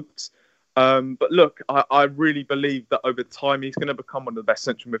have hoped. But look, I really believe that over time he's going to become one of the best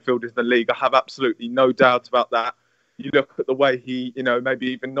central midfielders in the league. I have absolutely no doubt about that. You look at the way he, maybe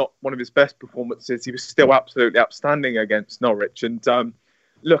even not one of his best performances, he was still absolutely outstanding against Norwich. And,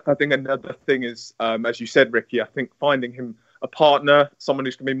 look, I think another thing is, as you said, Ricky, I think finding him a partner, someone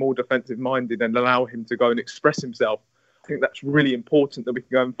who's going to be more defensive-minded and allow him to go and express himself. I think that's really important that we can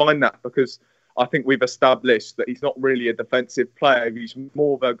go and find that, because I think we've established that he's not really a defensive player. He's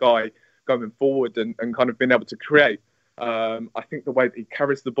more of a guy going forward and kind of being able to create. I think the way that he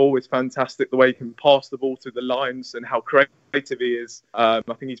carries the ball is fantastic, the way he can pass the ball through the lines and how creative he is. I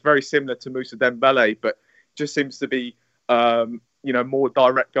think he's very similar to Mousa Dembele, but just seems to be... more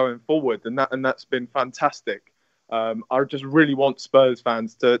direct going forward, and that's been fantastic. I just really want Spurs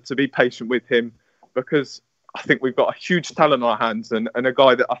fans to be patient with him, because I think we've got a huge talent on our hands and a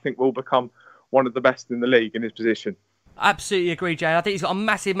guy that I think will become one of the best in the league in his position. Absolutely agree, Jay. I think he's got a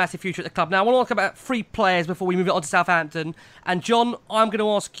massive, massive future at the club. Now, I want to talk about 3 players before we move it on to Southampton. And John, I'm going to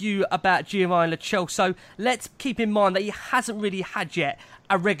ask you about Giovanni Lo Celso. Let's keep in mind that he hasn't really had yet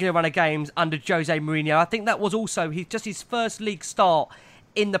a regular run of games under Jose Mourinho. I think that was also his first league start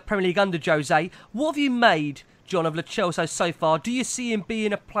in the Premier League under Jose. What have you made, John, of Lo Celso so far? Do you see him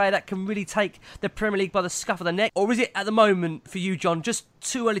being a player that can really take the Premier League by the scruff of the neck? Or is it, at the moment, for you, John, just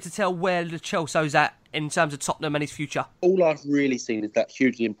too early to tell where Lo Celso's at in terms of Tottenham and his future? All I've really seen is that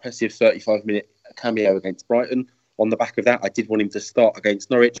hugely impressive 35-minute cameo against Brighton. On the back of that, I did want him to start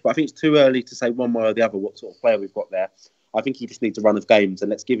against Norwich, but I think it's too early to say one way or the other what sort of player we've got there. I think he just needs a run of games, and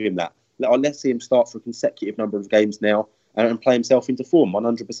let's give him that. Let's see him start for a consecutive number of games now and play himself into form,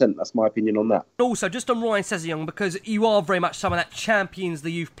 100%. That's my opinion on that. Also, just on Ryan Sessegnon, because you are very much someone that champions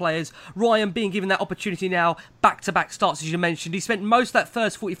the youth players. Ryan being given that opportunity now, back-to-back starts, as you mentioned. He spent most of that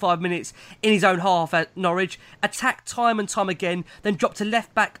first 45 minutes in his own half at Norwich, attacked time and time again, then dropped to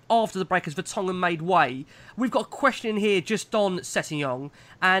left-back after the break as Vertonghen made way. We've got a question in here just on Sessegnon,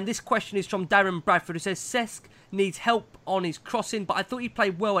 and this question is from Darren Bradford, who says, Cesc needs help on his crossing, but I thought he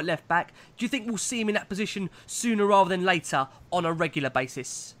played well at left back. Do you think we'll see him in that position sooner rather than later on a regular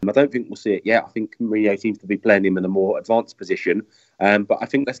basis? I don't think we'll see it yet. I think Mourinho seems to be playing him in a more advanced position. But I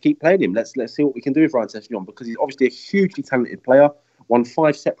think let's keep playing him. Let's see what we can do with Ryan Sessegnon, because he's obviously a hugely talented player. Won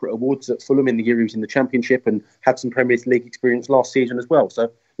 5 separate awards at Fulham in the year he was in the Championship and had some Premier League experience last season as well. So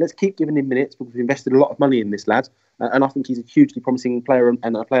let's keep giving him minutes, because we've invested a lot of money in this lad. And I think he's a hugely promising player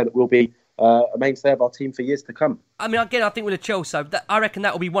and a player that will be a mainstay of our team for years to come. I mean, again, I think with Lo Celso, I reckon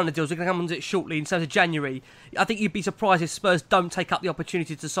that will be one of the deals. We're going to come on to it shortly in terms of January. I think you'd be surprised if Spurs don't take up the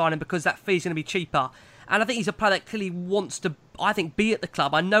opportunity to sign him, because that fee's going to be cheaper. And I think he's a player that clearly wants to, I think, be at the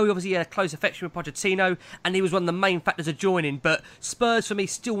club. I know he obviously had a close affection with Pochettino, and he was one of the main factors of joining. But Spurs, for me,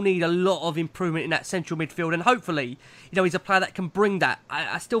 still need a lot of improvement in that central midfield. And hopefully, he's a player that can bring that.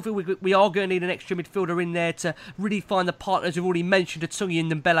 I still feel we are going to need an extra midfielder in there to really find the partners we've already mentioned, Atungi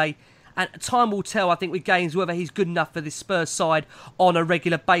and Dembele. And time will tell, I think, with Gaines, whether he's good enough for this Spurs side on a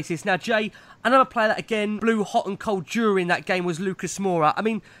regular basis. Now, Jay, another player that, again, blew hot and cold during that game was Lucas Moura. I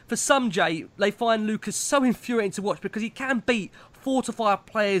mean, for some, Jay, they find Lucas so infuriating to watch because he can beat 4 to 5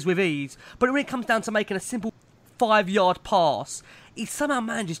 players with ease. But when it comes down to making a simple 5-yard pass, he somehow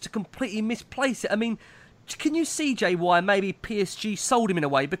manages to completely misplace it. I mean, can you see, Jay, why maybe PSG sold him in a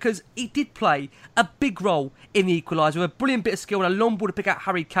way? Because he did play a big role in the equaliser with a brilliant bit of skill and a long ball to pick out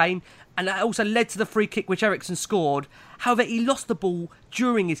Harry Kane, and that also led to the free kick which Eriksen scored. However, he lost the ball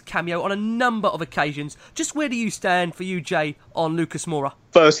during his cameo on a number of occasions. Just where do you stand for you, Jay, on Lucas Moura?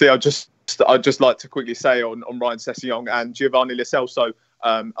 Firstly, I'd just like to quickly say on Ryan Sessegnon and Giovanni Lo Celso,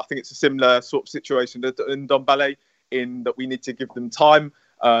 I think it's a similar sort of situation to Ndombele, in that we need to give them time.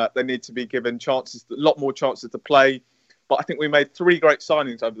 They need to be given chances, a lot more chances to play. But I think we made 3 great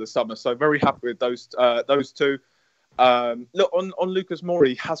signings over the summer, so very happy with those two. Look, on Lucas Moura,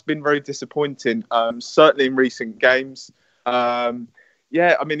 he has been very disappointing, certainly in recent games. I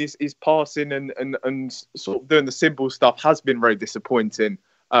mean, his passing and sort of doing the simple stuff has been very disappointing.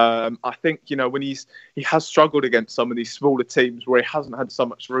 I think, when he has struggled against some of these smaller teams where he hasn't had so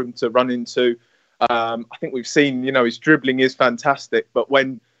much room to run into. I think we've seen, his dribbling is fantastic, but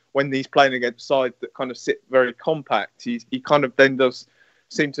when he's playing against sides that kind of sit very compact, he kind of then does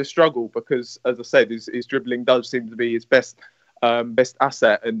seem to struggle, because, as I said, his dribbling does seem to be his best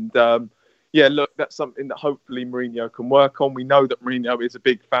asset. And look, that's something that hopefully Mourinho can work on. We know that Mourinho is a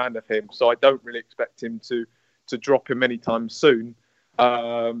big fan of him, so I don't really expect him to drop him anytime soon.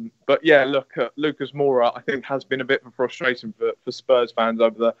 But yeah, look, Lucas Moura, I think, has been a bit of a frustration for Spurs fans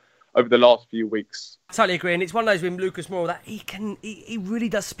over the last few weeks. I totally agree, and it's one of those with Lucas Moura that he really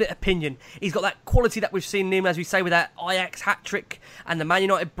does split opinion. He's got that quality that we've seen in him, as we say, with that Ajax hat-trick and the Man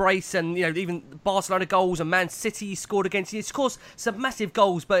United brace, and even Barcelona goals and Man City he scored against. He scores some massive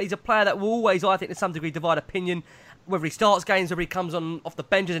goals, but he's a player that will always, I think, to some degree divide opinion. Whether he starts games, whether he comes on off the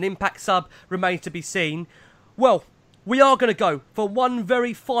bench as an impact sub, remains to be seen. Well, we are going to go for one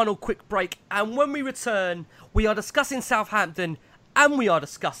very final quick break, and when we return, we are discussing Southampton and we are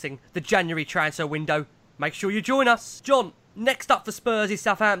discussing the January transfer window. Make sure you join us. John, next up for Spurs is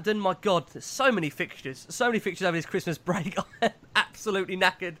Southampton. My God, there's so many fixtures over this Christmas break. I'm absolutely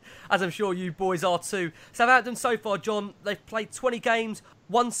knackered, as I'm sure you boys are too. Southampton so far, John, they've played 20 games,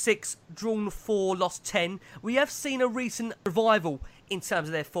 won 6, drawn 4, lost 10. We have seen a recent revival in terms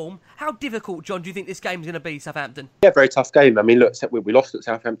of their form. How difficult, John, do you think this game is going to be, Southampton? Yeah, very tough game. I mean, look, we lost at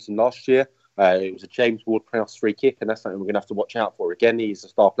Southampton last year. It was a James Ward-Prowse free kick, and that's something we're going to have to watch out for. Again, he's a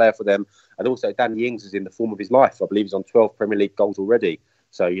star player for them. And also, Danny Ings is in the form of his life. I believe he's on 12 Premier League goals already.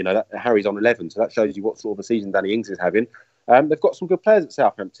 So, Harry's on 11. So that shows you what sort of a season Danny Ings is having. They've got some good players at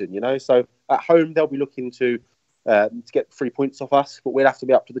Southampton, So at home, they'll be looking to get 3 points off us. But we'll have to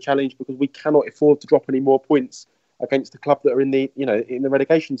be up to the challenge, because we cannot afford to drop any more points against the club that are in the, in the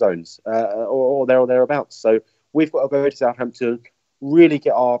relegation zones or there or thereabouts. So we've got to go to Southampton, really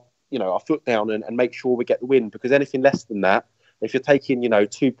get our foot down and make sure we get the win, because anything less than that, if you're taking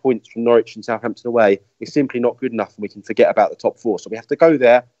 2 points from Norwich and Southampton away, it's simply not good enough, and we can forget about the top four. So we have to go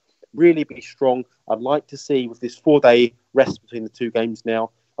there, really be strong. I'd like to see, with this 4-day rest between the two games now,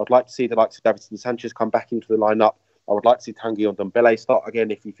 I'd like to see the likes of Davinson Sanchez come back into the lineup. I would like to see Tanguy Ndombele start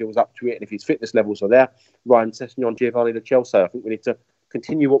again if he feels up to it and if his fitness levels are there. Ryan Sessegnon, Giovanni Lo Celso. I think we need to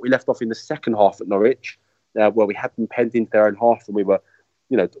continue what we left off in the second half at Norwich, where we had them penned into their own half and we were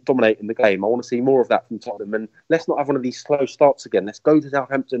dominating the game. I want to see more of that from Tottenham, and let's not have one of these slow starts again. Let's go to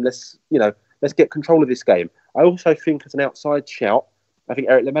Southampton. Let's get control of this game. I also think, as an outside shout, I think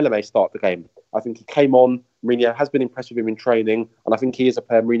Eric Lamela may start the game. I think he came on. Mourinho has been impressed with him in training, and I think he is a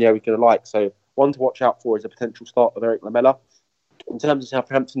player Mourinho is going to like. So one to watch out for is a potential start of Eric Lamela. In terms of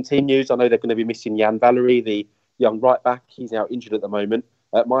Southampton team news, I know they're going to be missing Jan Valery, the young right back. He's now injured at the moment.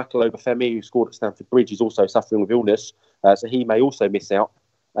 Michael Obafemi, who scored at Stamford Bridge, is also suffering with illness, so he may also miss out.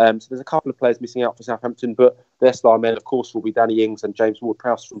 So there's a couple of players missing out for Southampton, but their star men, of course, will be Danny Ings and James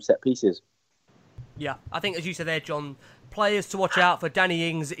Ward-Prowse from set pieces. Yeah, I think, as you said there, John, players to watch out for. Danny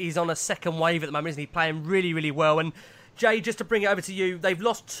Ings is on a second wave at the moment, isn't he? Playing really, really well. And Jay, just to bring it over to you, they've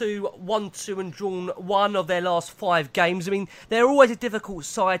lost 1-2 and drawn 1 of their last 5 games. I mean, they're always a difficult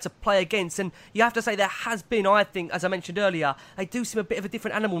side to play against, and you have to say there has been, I think, as I mentioned earlier, they do seem a bit of a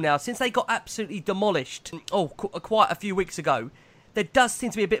different animal now. Since they got absolutely demolished, quite a few weeks ago, there does seem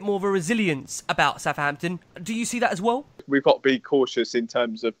to be a bit more of a resilience about Southampton. Do you see that as well? We've got to be cautious in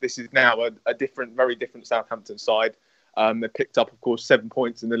terms of this is now a different, very different Southampton side. They picked up, of course, 7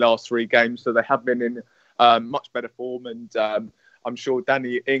 points in the last 3 games, so they have been in much better form. And I'm sure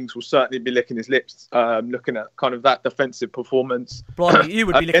Danny Ings will certainly be licking his lips, looking at kind of that defensive performance. Blimey, you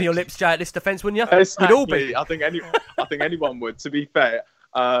would be licking your lips, Jay, at this defence, wouldn't you? Exactly. We'd all be. I think anyone would, to be fair.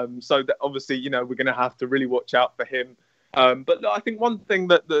 So that obviously, we're going to have to really watch out for him. But look, I think one thing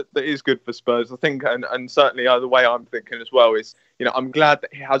that is good for Spurs, I think, and certainly the way I'm thinking as well is, I'm glad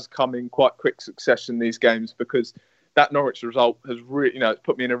that he has come in quite quick succession these games, because that Norwich result has really, it's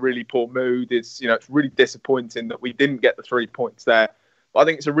put me in a really poor mood. It's really disappointing that we didn't get the 3 points there. But I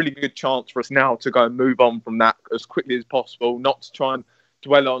think it's a really good chance for us now to go and move on from that as quickly as possible, not to try and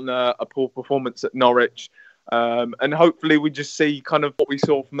dwell on a poor performance at Norwich. And hopefully we just see kind of what we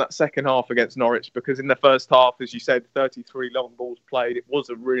saw from that second half against Norwich, because in the first half, as you said, 33 long balls played. It was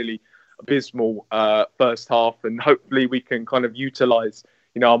a really abysmal first half, and hopefully we can kind of utilise,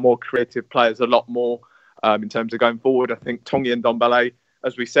 our more creative players a lot more in terms of going forward. I think Tanguy Ndombele,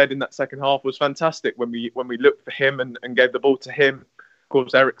 as we said in that second half, was fantastic when we looked for him and gave the ball to him. Of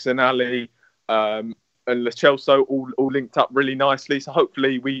course, Eriksen, Ali, and Lo Celso all linked up really nicely. So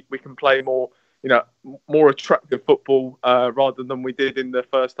hopefully we can play more attractive football rather than we did in the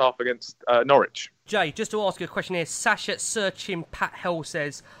first half against Norwich. Jay, just to ask you a question here, Sasha Searching Pat Hell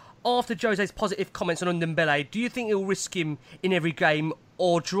says, after Jose's positive comments on Ndombele, do you think he'll risk him in every game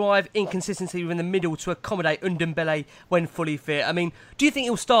or drive inconsistency within the middle to accommodate Ndombele when fully fit? I mean, do you think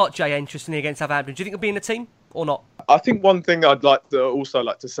he'll start, Jay, interestingly, against Southampton? Do you think he'll be in the team or not? I think one thing I'd also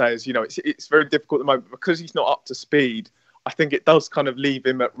like to say is, it's very difficult at the moment because he's not up to speed. I think it does kind of leave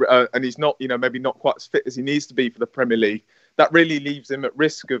him at, and he's not, maybe not quite as fit as he needs to be for the Premier League. That really leaves him at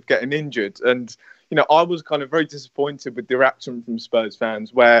risk of getting injured. And, I was kind of very disappointed with the reaction from Spurs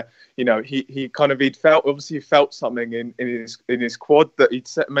fans where, he'd felt something in his quad that he'd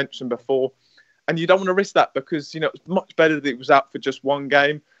mentioned before. And you don't want to risk that because, it's much better that he was out for just one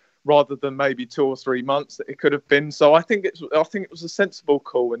game rather than maybe 2 or 3 months that it could have been. So I think it was a sensible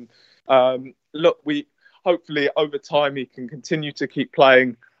call. And hopefully, over time, he can continue to keep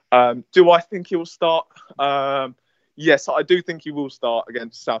playing. Do I think he will start? Yes, I do think he will start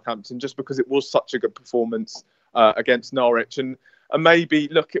against Southampton just because it was such a good performance against Norwich. And maybe,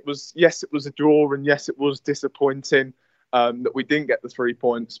 it was a draw, and yes, it was disappointing that we didn't get the 3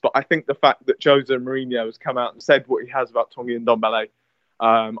 points. But I think the fact that Jose Mourinho has come out and said what he has about Tanguy Ndombele,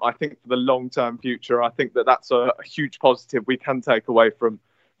 I think for the long-term future, I think that's a huge positive we can take away from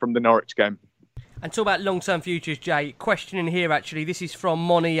the Norwich game. And talk about long-term futures, Jay. Question in here, actually. This is from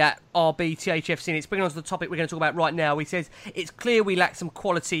Moni at RBTHFC, and it's bringing on to the topic we're going to talk about right now. He says, it's clear we lack some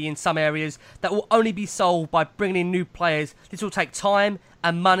quality in some areas that will only be solved by bringing in new players. This will take time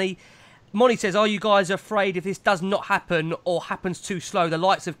and money. Moni says, are you guys afraid if this does not happen or happens too slow, the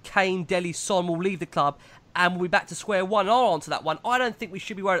likes of Kane, Dele, Son will leave the club and we'll be back to square one? I'll answer that one. I don't think we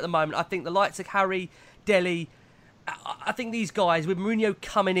should be worried at the moment. I think the likes of Harry, Dele, I think these guys, with Mourinho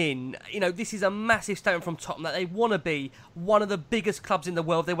coming in, this is a massive statement from Tottenham that they want to be one of the biggest clubs in the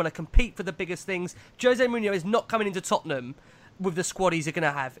world. They want to compete for the biggest things. Jose Mourinho is not coming into Tottenham with the squad he's going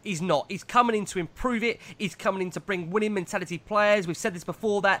to have. He's not. He's coming in to improve it. He's coming in to bring winning mentality players. We've said this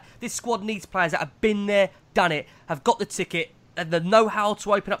before, that this squad needs players that have been there, done it, have got the ticket, and the know-how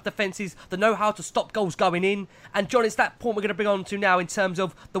to open up defences, the know-how to stop goals going in. And John, it's that point we're going to bring on to now in terms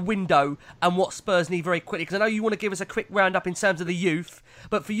of the window and what Spurs need very quickly. Because I know you want to give us a quick roundup in terms of the youth.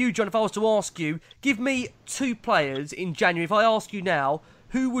 But for you, John, if I was to ask you, give me 2 players in January. If I ask you now,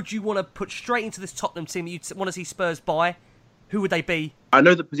 who would you want to put straight into this Tottenham team that you'd want to see Spurs buy? Who would they be? I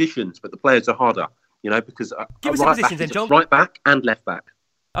know the positions, but the players are harder, because... Give us the positions then, John. Right back and left back.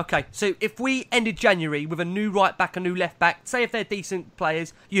 Okay, so if we ended January with a new right back, a new left back, say if they're decent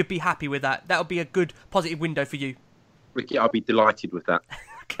players, you'd be happy with that. That would be a good, positive window for you. Ricky, I'd be delighted with that.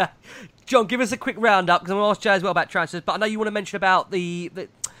 Okay. John, give us a quick roundup, because I'm going to ask Jay as well about transfers, but I know you want to mention about the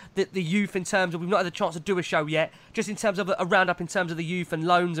youth in terms of, we've not had a chance to do a show yet, just in terms of a roundup in terms of the youth and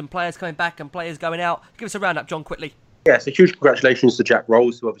loans and players coming back and players going out. Give us a roundup, John, quickly. Yeah, so huge congratulations to Jack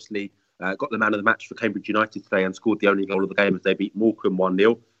Rolls, who obviously got the man of the match for Cambridge United today and scored the only goal of the game as they beat Morecambe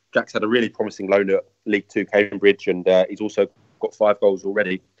 1-0. Jack's had a really promising loan at League 2 Cambridge, and he's also got 5 goals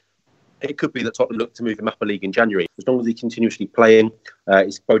already. It could be that Tottenham look to move him up a league in January. As long as he's continuously playing,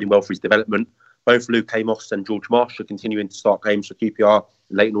 it's boding well for his development. Both Luke Amos and George Marsh are continuing to start games for QPR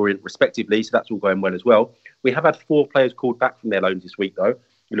and Leyton Orient respectively, so that's all going well as well. We have had 4 players called back from their loans this week, though.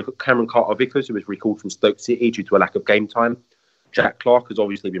 You look at Cameron Carter-Vickers, who was recalled from Stoke City due to a lack of game time. Jack Clark has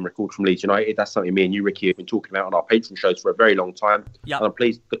obviously been recalled from Leeds United. That's something me and you, Ricky, have been talking about on our Patreon shows for a very long time. Yep. And I'm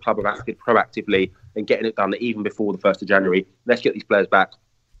pleased the club have acted proactively in getting it done even before the 1st of January. Let's get these players back.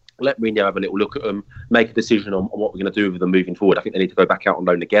 Let Mourinho have a little look at them, make a decision on what we're going to do with them moving forward. I think they need to go back out on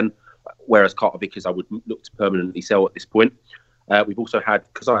loan again, whereas Carter-Vickers I would look to permanently sell at this point. We've also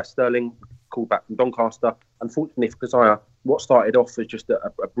had Keziah Sterling called back from Doncaster. Unfortunately for Keziah, what started off as just a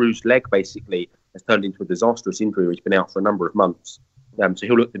bruised leg, basically, has turned into a disastrous injury. He's been out for a number of months. So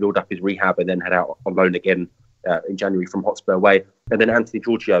he'll look to build up his rehab and then head out on loan again in January from Hotspur away. And then Anthony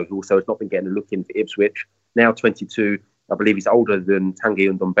Giorgio, who also has not been getting a look in for Ipswich, now 22. I believe he's older than Tanguy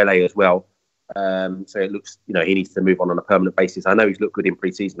and Ndombele as well. So it looks, he needs to move on a permanent basis. I know he's looked good in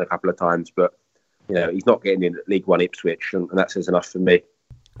pre-season a couple of times, but, he's not getting in at League One Ipswich, and that says enough for me.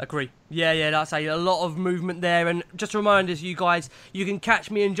 Agree. Yeah, that's a lot of movement there. And just a reminder to you guys, you can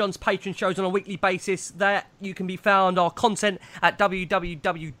catch me and John's Patreon shows on a weekly basis. There you can be found our content at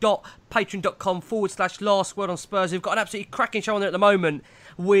www.patreon.com/Last Word on Spurs. We've got an absolutely cracking show on there at the moment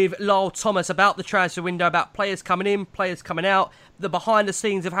with Lyle Thomas about the transfer window, about players coming in, players coming out, the behind the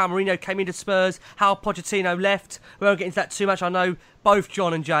scenes of how Mourinho came into Spurs, how Pochettino left. We won't get into that too much. I know both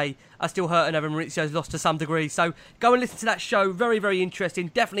John and Jay are still hurting over Maurizio's loss to some degree. So go and listen to that show. Very, very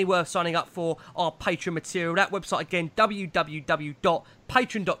interesting. Definitely worth signing up for our Patreon material. That website again,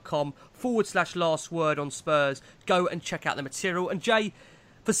 www.patreon.com/Last Word on Spurs. Go and check out the material. And Jay,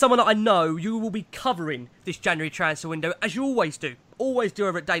 for someone that I know, you will be covering this January transfer window, as you always do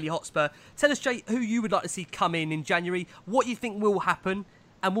over at Daily Hotspur. Tell us, Jay, who you would like to see come in January, what you think will happen,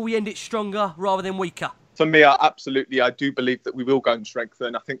 and will we end it stronger rather than weaker? For me, I do believe that we will go and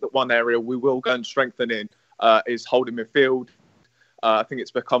strengthen. I think that one area we will go and strengthen in is holding midfield. I think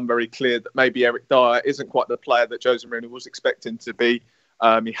it's become very clear that maybe Eric Dyer isn't quite the player that Jose Mourinho was expecting to be.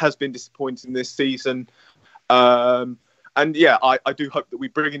 He has been disappointing this season. And yeah, I do hope that we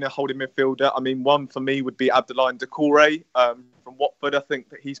bring in a holding midfielder. I mean, one for me would be Abdoulaye Doucouré from Watford. I think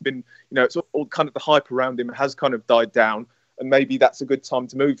that he's been, it's all kind of the hype around him has kind of died down. And maybe that's a good time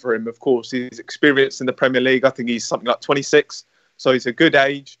to move for him. Of course, he's experienced in the Premier League. I think he's something like 26. So he's a good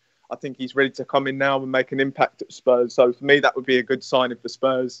age. I think he's ready to come in now and make an impact at Spurs. So for me, that would be a good signing for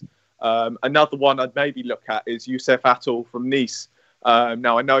Spurs. Another one I'd maybe look at is Youssef Attal from Nice.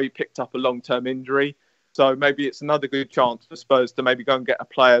 Now, I know he picked up a long-term injury. So maybe it's another good chance for Spurs to maybe go and get a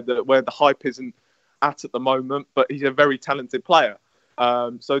player where the hype isn't at the moment, but he's a very talented player.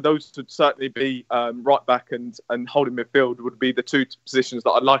 So those would certainly be right back and holding midfield would be the 2 positions that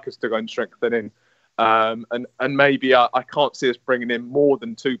I'd like us to go and strengthen in. And maybe I can't see us bringing in more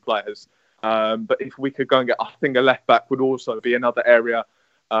than 2 players. But if we could go and get, I think a left back would also be another area.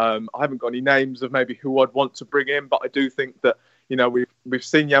 I haven't got any names of maybe who I'd want to bring in, but I do think that, we've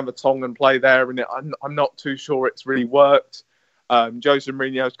seen Jan Vertonghen play there, and I'm not too sure it's really worked. Jose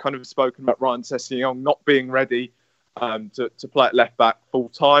Mourinho has kind of spoken about Ryan Sessegnon not being ready to play at left back full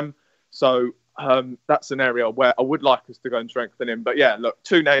time. So that's an area where I would like us to go and strengthen him. But yeah, look,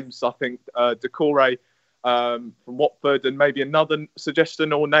 2 names, I think, Doucouré from Watford, and maybe another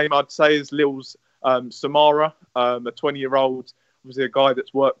suggestion or name I'd say is Lille's Samara, a 20-year-old, obviously a guy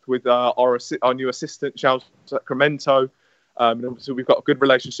that's worked with our new assistant, Charles Sacramento. And obviously we've got a good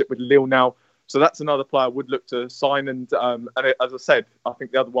relationship with Lille now. So that's another player I would look to sign. And as I said, I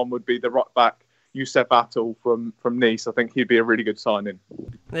think the other one would be the right back, Youssef Attal from Nice. I think he'd be a really good sign-in.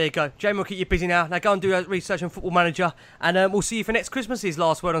 There you go. Jamie will keep you busy now. Now go and do a research on Football Manager, and we'll see you for next Christmas's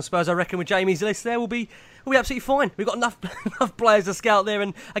last word on Spurs. I reckon with Jamie's list there, we'll be absolutely fine. We've got enough players to scout there.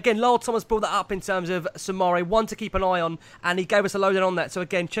 And again, Lyle Thomas brought that up in terms of Samari, one to keep an eye on, and he gave us a load on that. So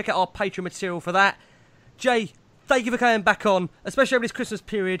again, check out our Patreon material for that. Jay, thank you for coming back on, especially over this Christmas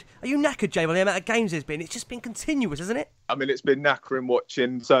period. Are you knackered, Jay, by the amount of games there's been? It's just been continuous, hasn't it? I mean, it's been knackering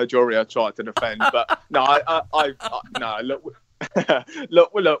watching Sergio Aurier try to defend, but no, look,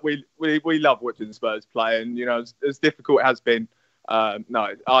 we love watching Spurs play, and as difficult it has been.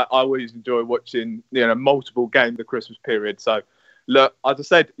 I always enjoy watching multiple games the Christmas period. So, look, as I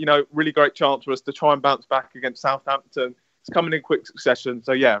said, really great chance for us to try and bounce back against Southampton. It's coming in quick succession.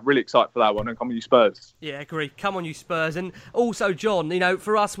 So, yeah, really excited for that one. And come on, you Spurs. Yeah, agree. Come on, you Spurs. And also, John,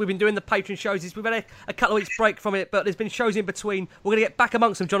 for us, we've been doing the Patreon shows. We've had a couple of weeks break from it, but there's been shows in between. We're going to get back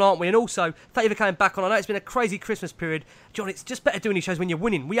amongst them, John, aren't we? And also, thank you for coming back on. I know it's been a crazy Christmas period. John, it's just better doing these shows when you're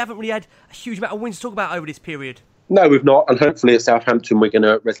winning. We haven't really had a huge amount of wins to talk about over this period. No, we've not. And hopefully at Southampton, we're going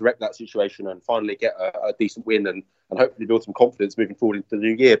to resurrect that situation and finally get a decent win and hopefully build some confidence moving forward into the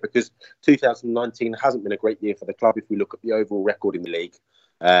new year, because 2019 hasn't been a great year for the club if we look at the overall record in the league.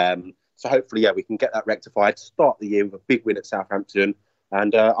 So hopefully, we can get that rectified, start the year with a big win at Southampton.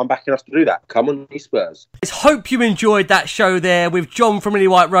 And I'm backing us to do that. Come on, Spurs. I hope you enjoyed that show there with John from Lily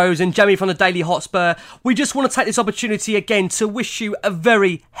White Rose and Jamie from the Daily Hotspur. We just want to take this opportunity again to wish you a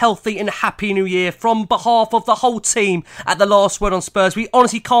very healthy and happy new year from behalf of the whole team at The Last Word on Spurs. We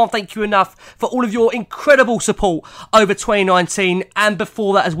honestly can't thank you enough for all of your incredible support over 2019 and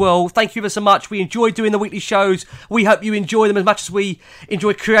before that as well. Thank you ever so much. We enjoyed doing the weekly shows. We hope you enjoy them as much as we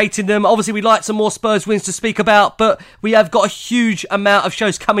enjoy creating them. Obviously, we'd like some more Spurs wins to speak about, but we have got a huge amount of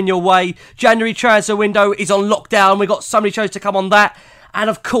shows coming your way. January transfer window is on lockdown. We've got so many shows to come on that. And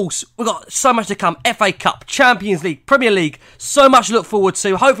of course, we've got so much to come. FA Cup, Champions League, Premier League. So much to look forward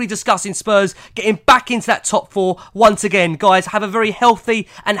to. Hopefully discussing Spurs getting back into that top four once again. Guys, have a very healthy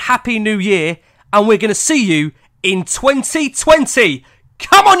and happy new year. And we're going to see you in 2020.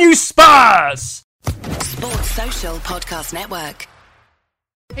 Come on, you Spurs! Sports Social Podcast Network.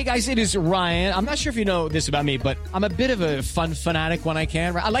 Hey guys, it is Ryan. I'm not sure if you know this about me, but I'm a bit of a fun fanatic when I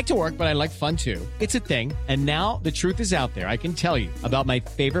can. I like to work, but I like fun too. It's a thing. And now the truth is out there. I can tell you about my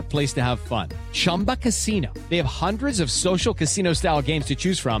favorite place to have fun. Chumba Casino. They have hundreds of social casino style games to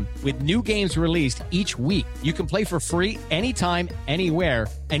choose from with new games released each week. You can play for free anytime, anywhere.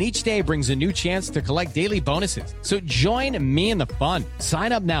 And each day brings a new chance to collect daily bonuses. So join me in the fun.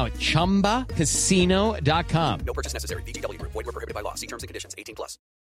 Sign up now at ChumbaCasino.com. No purchase necessary. VGW Group. Void where prohibited by law. See terms and conditions. 18+.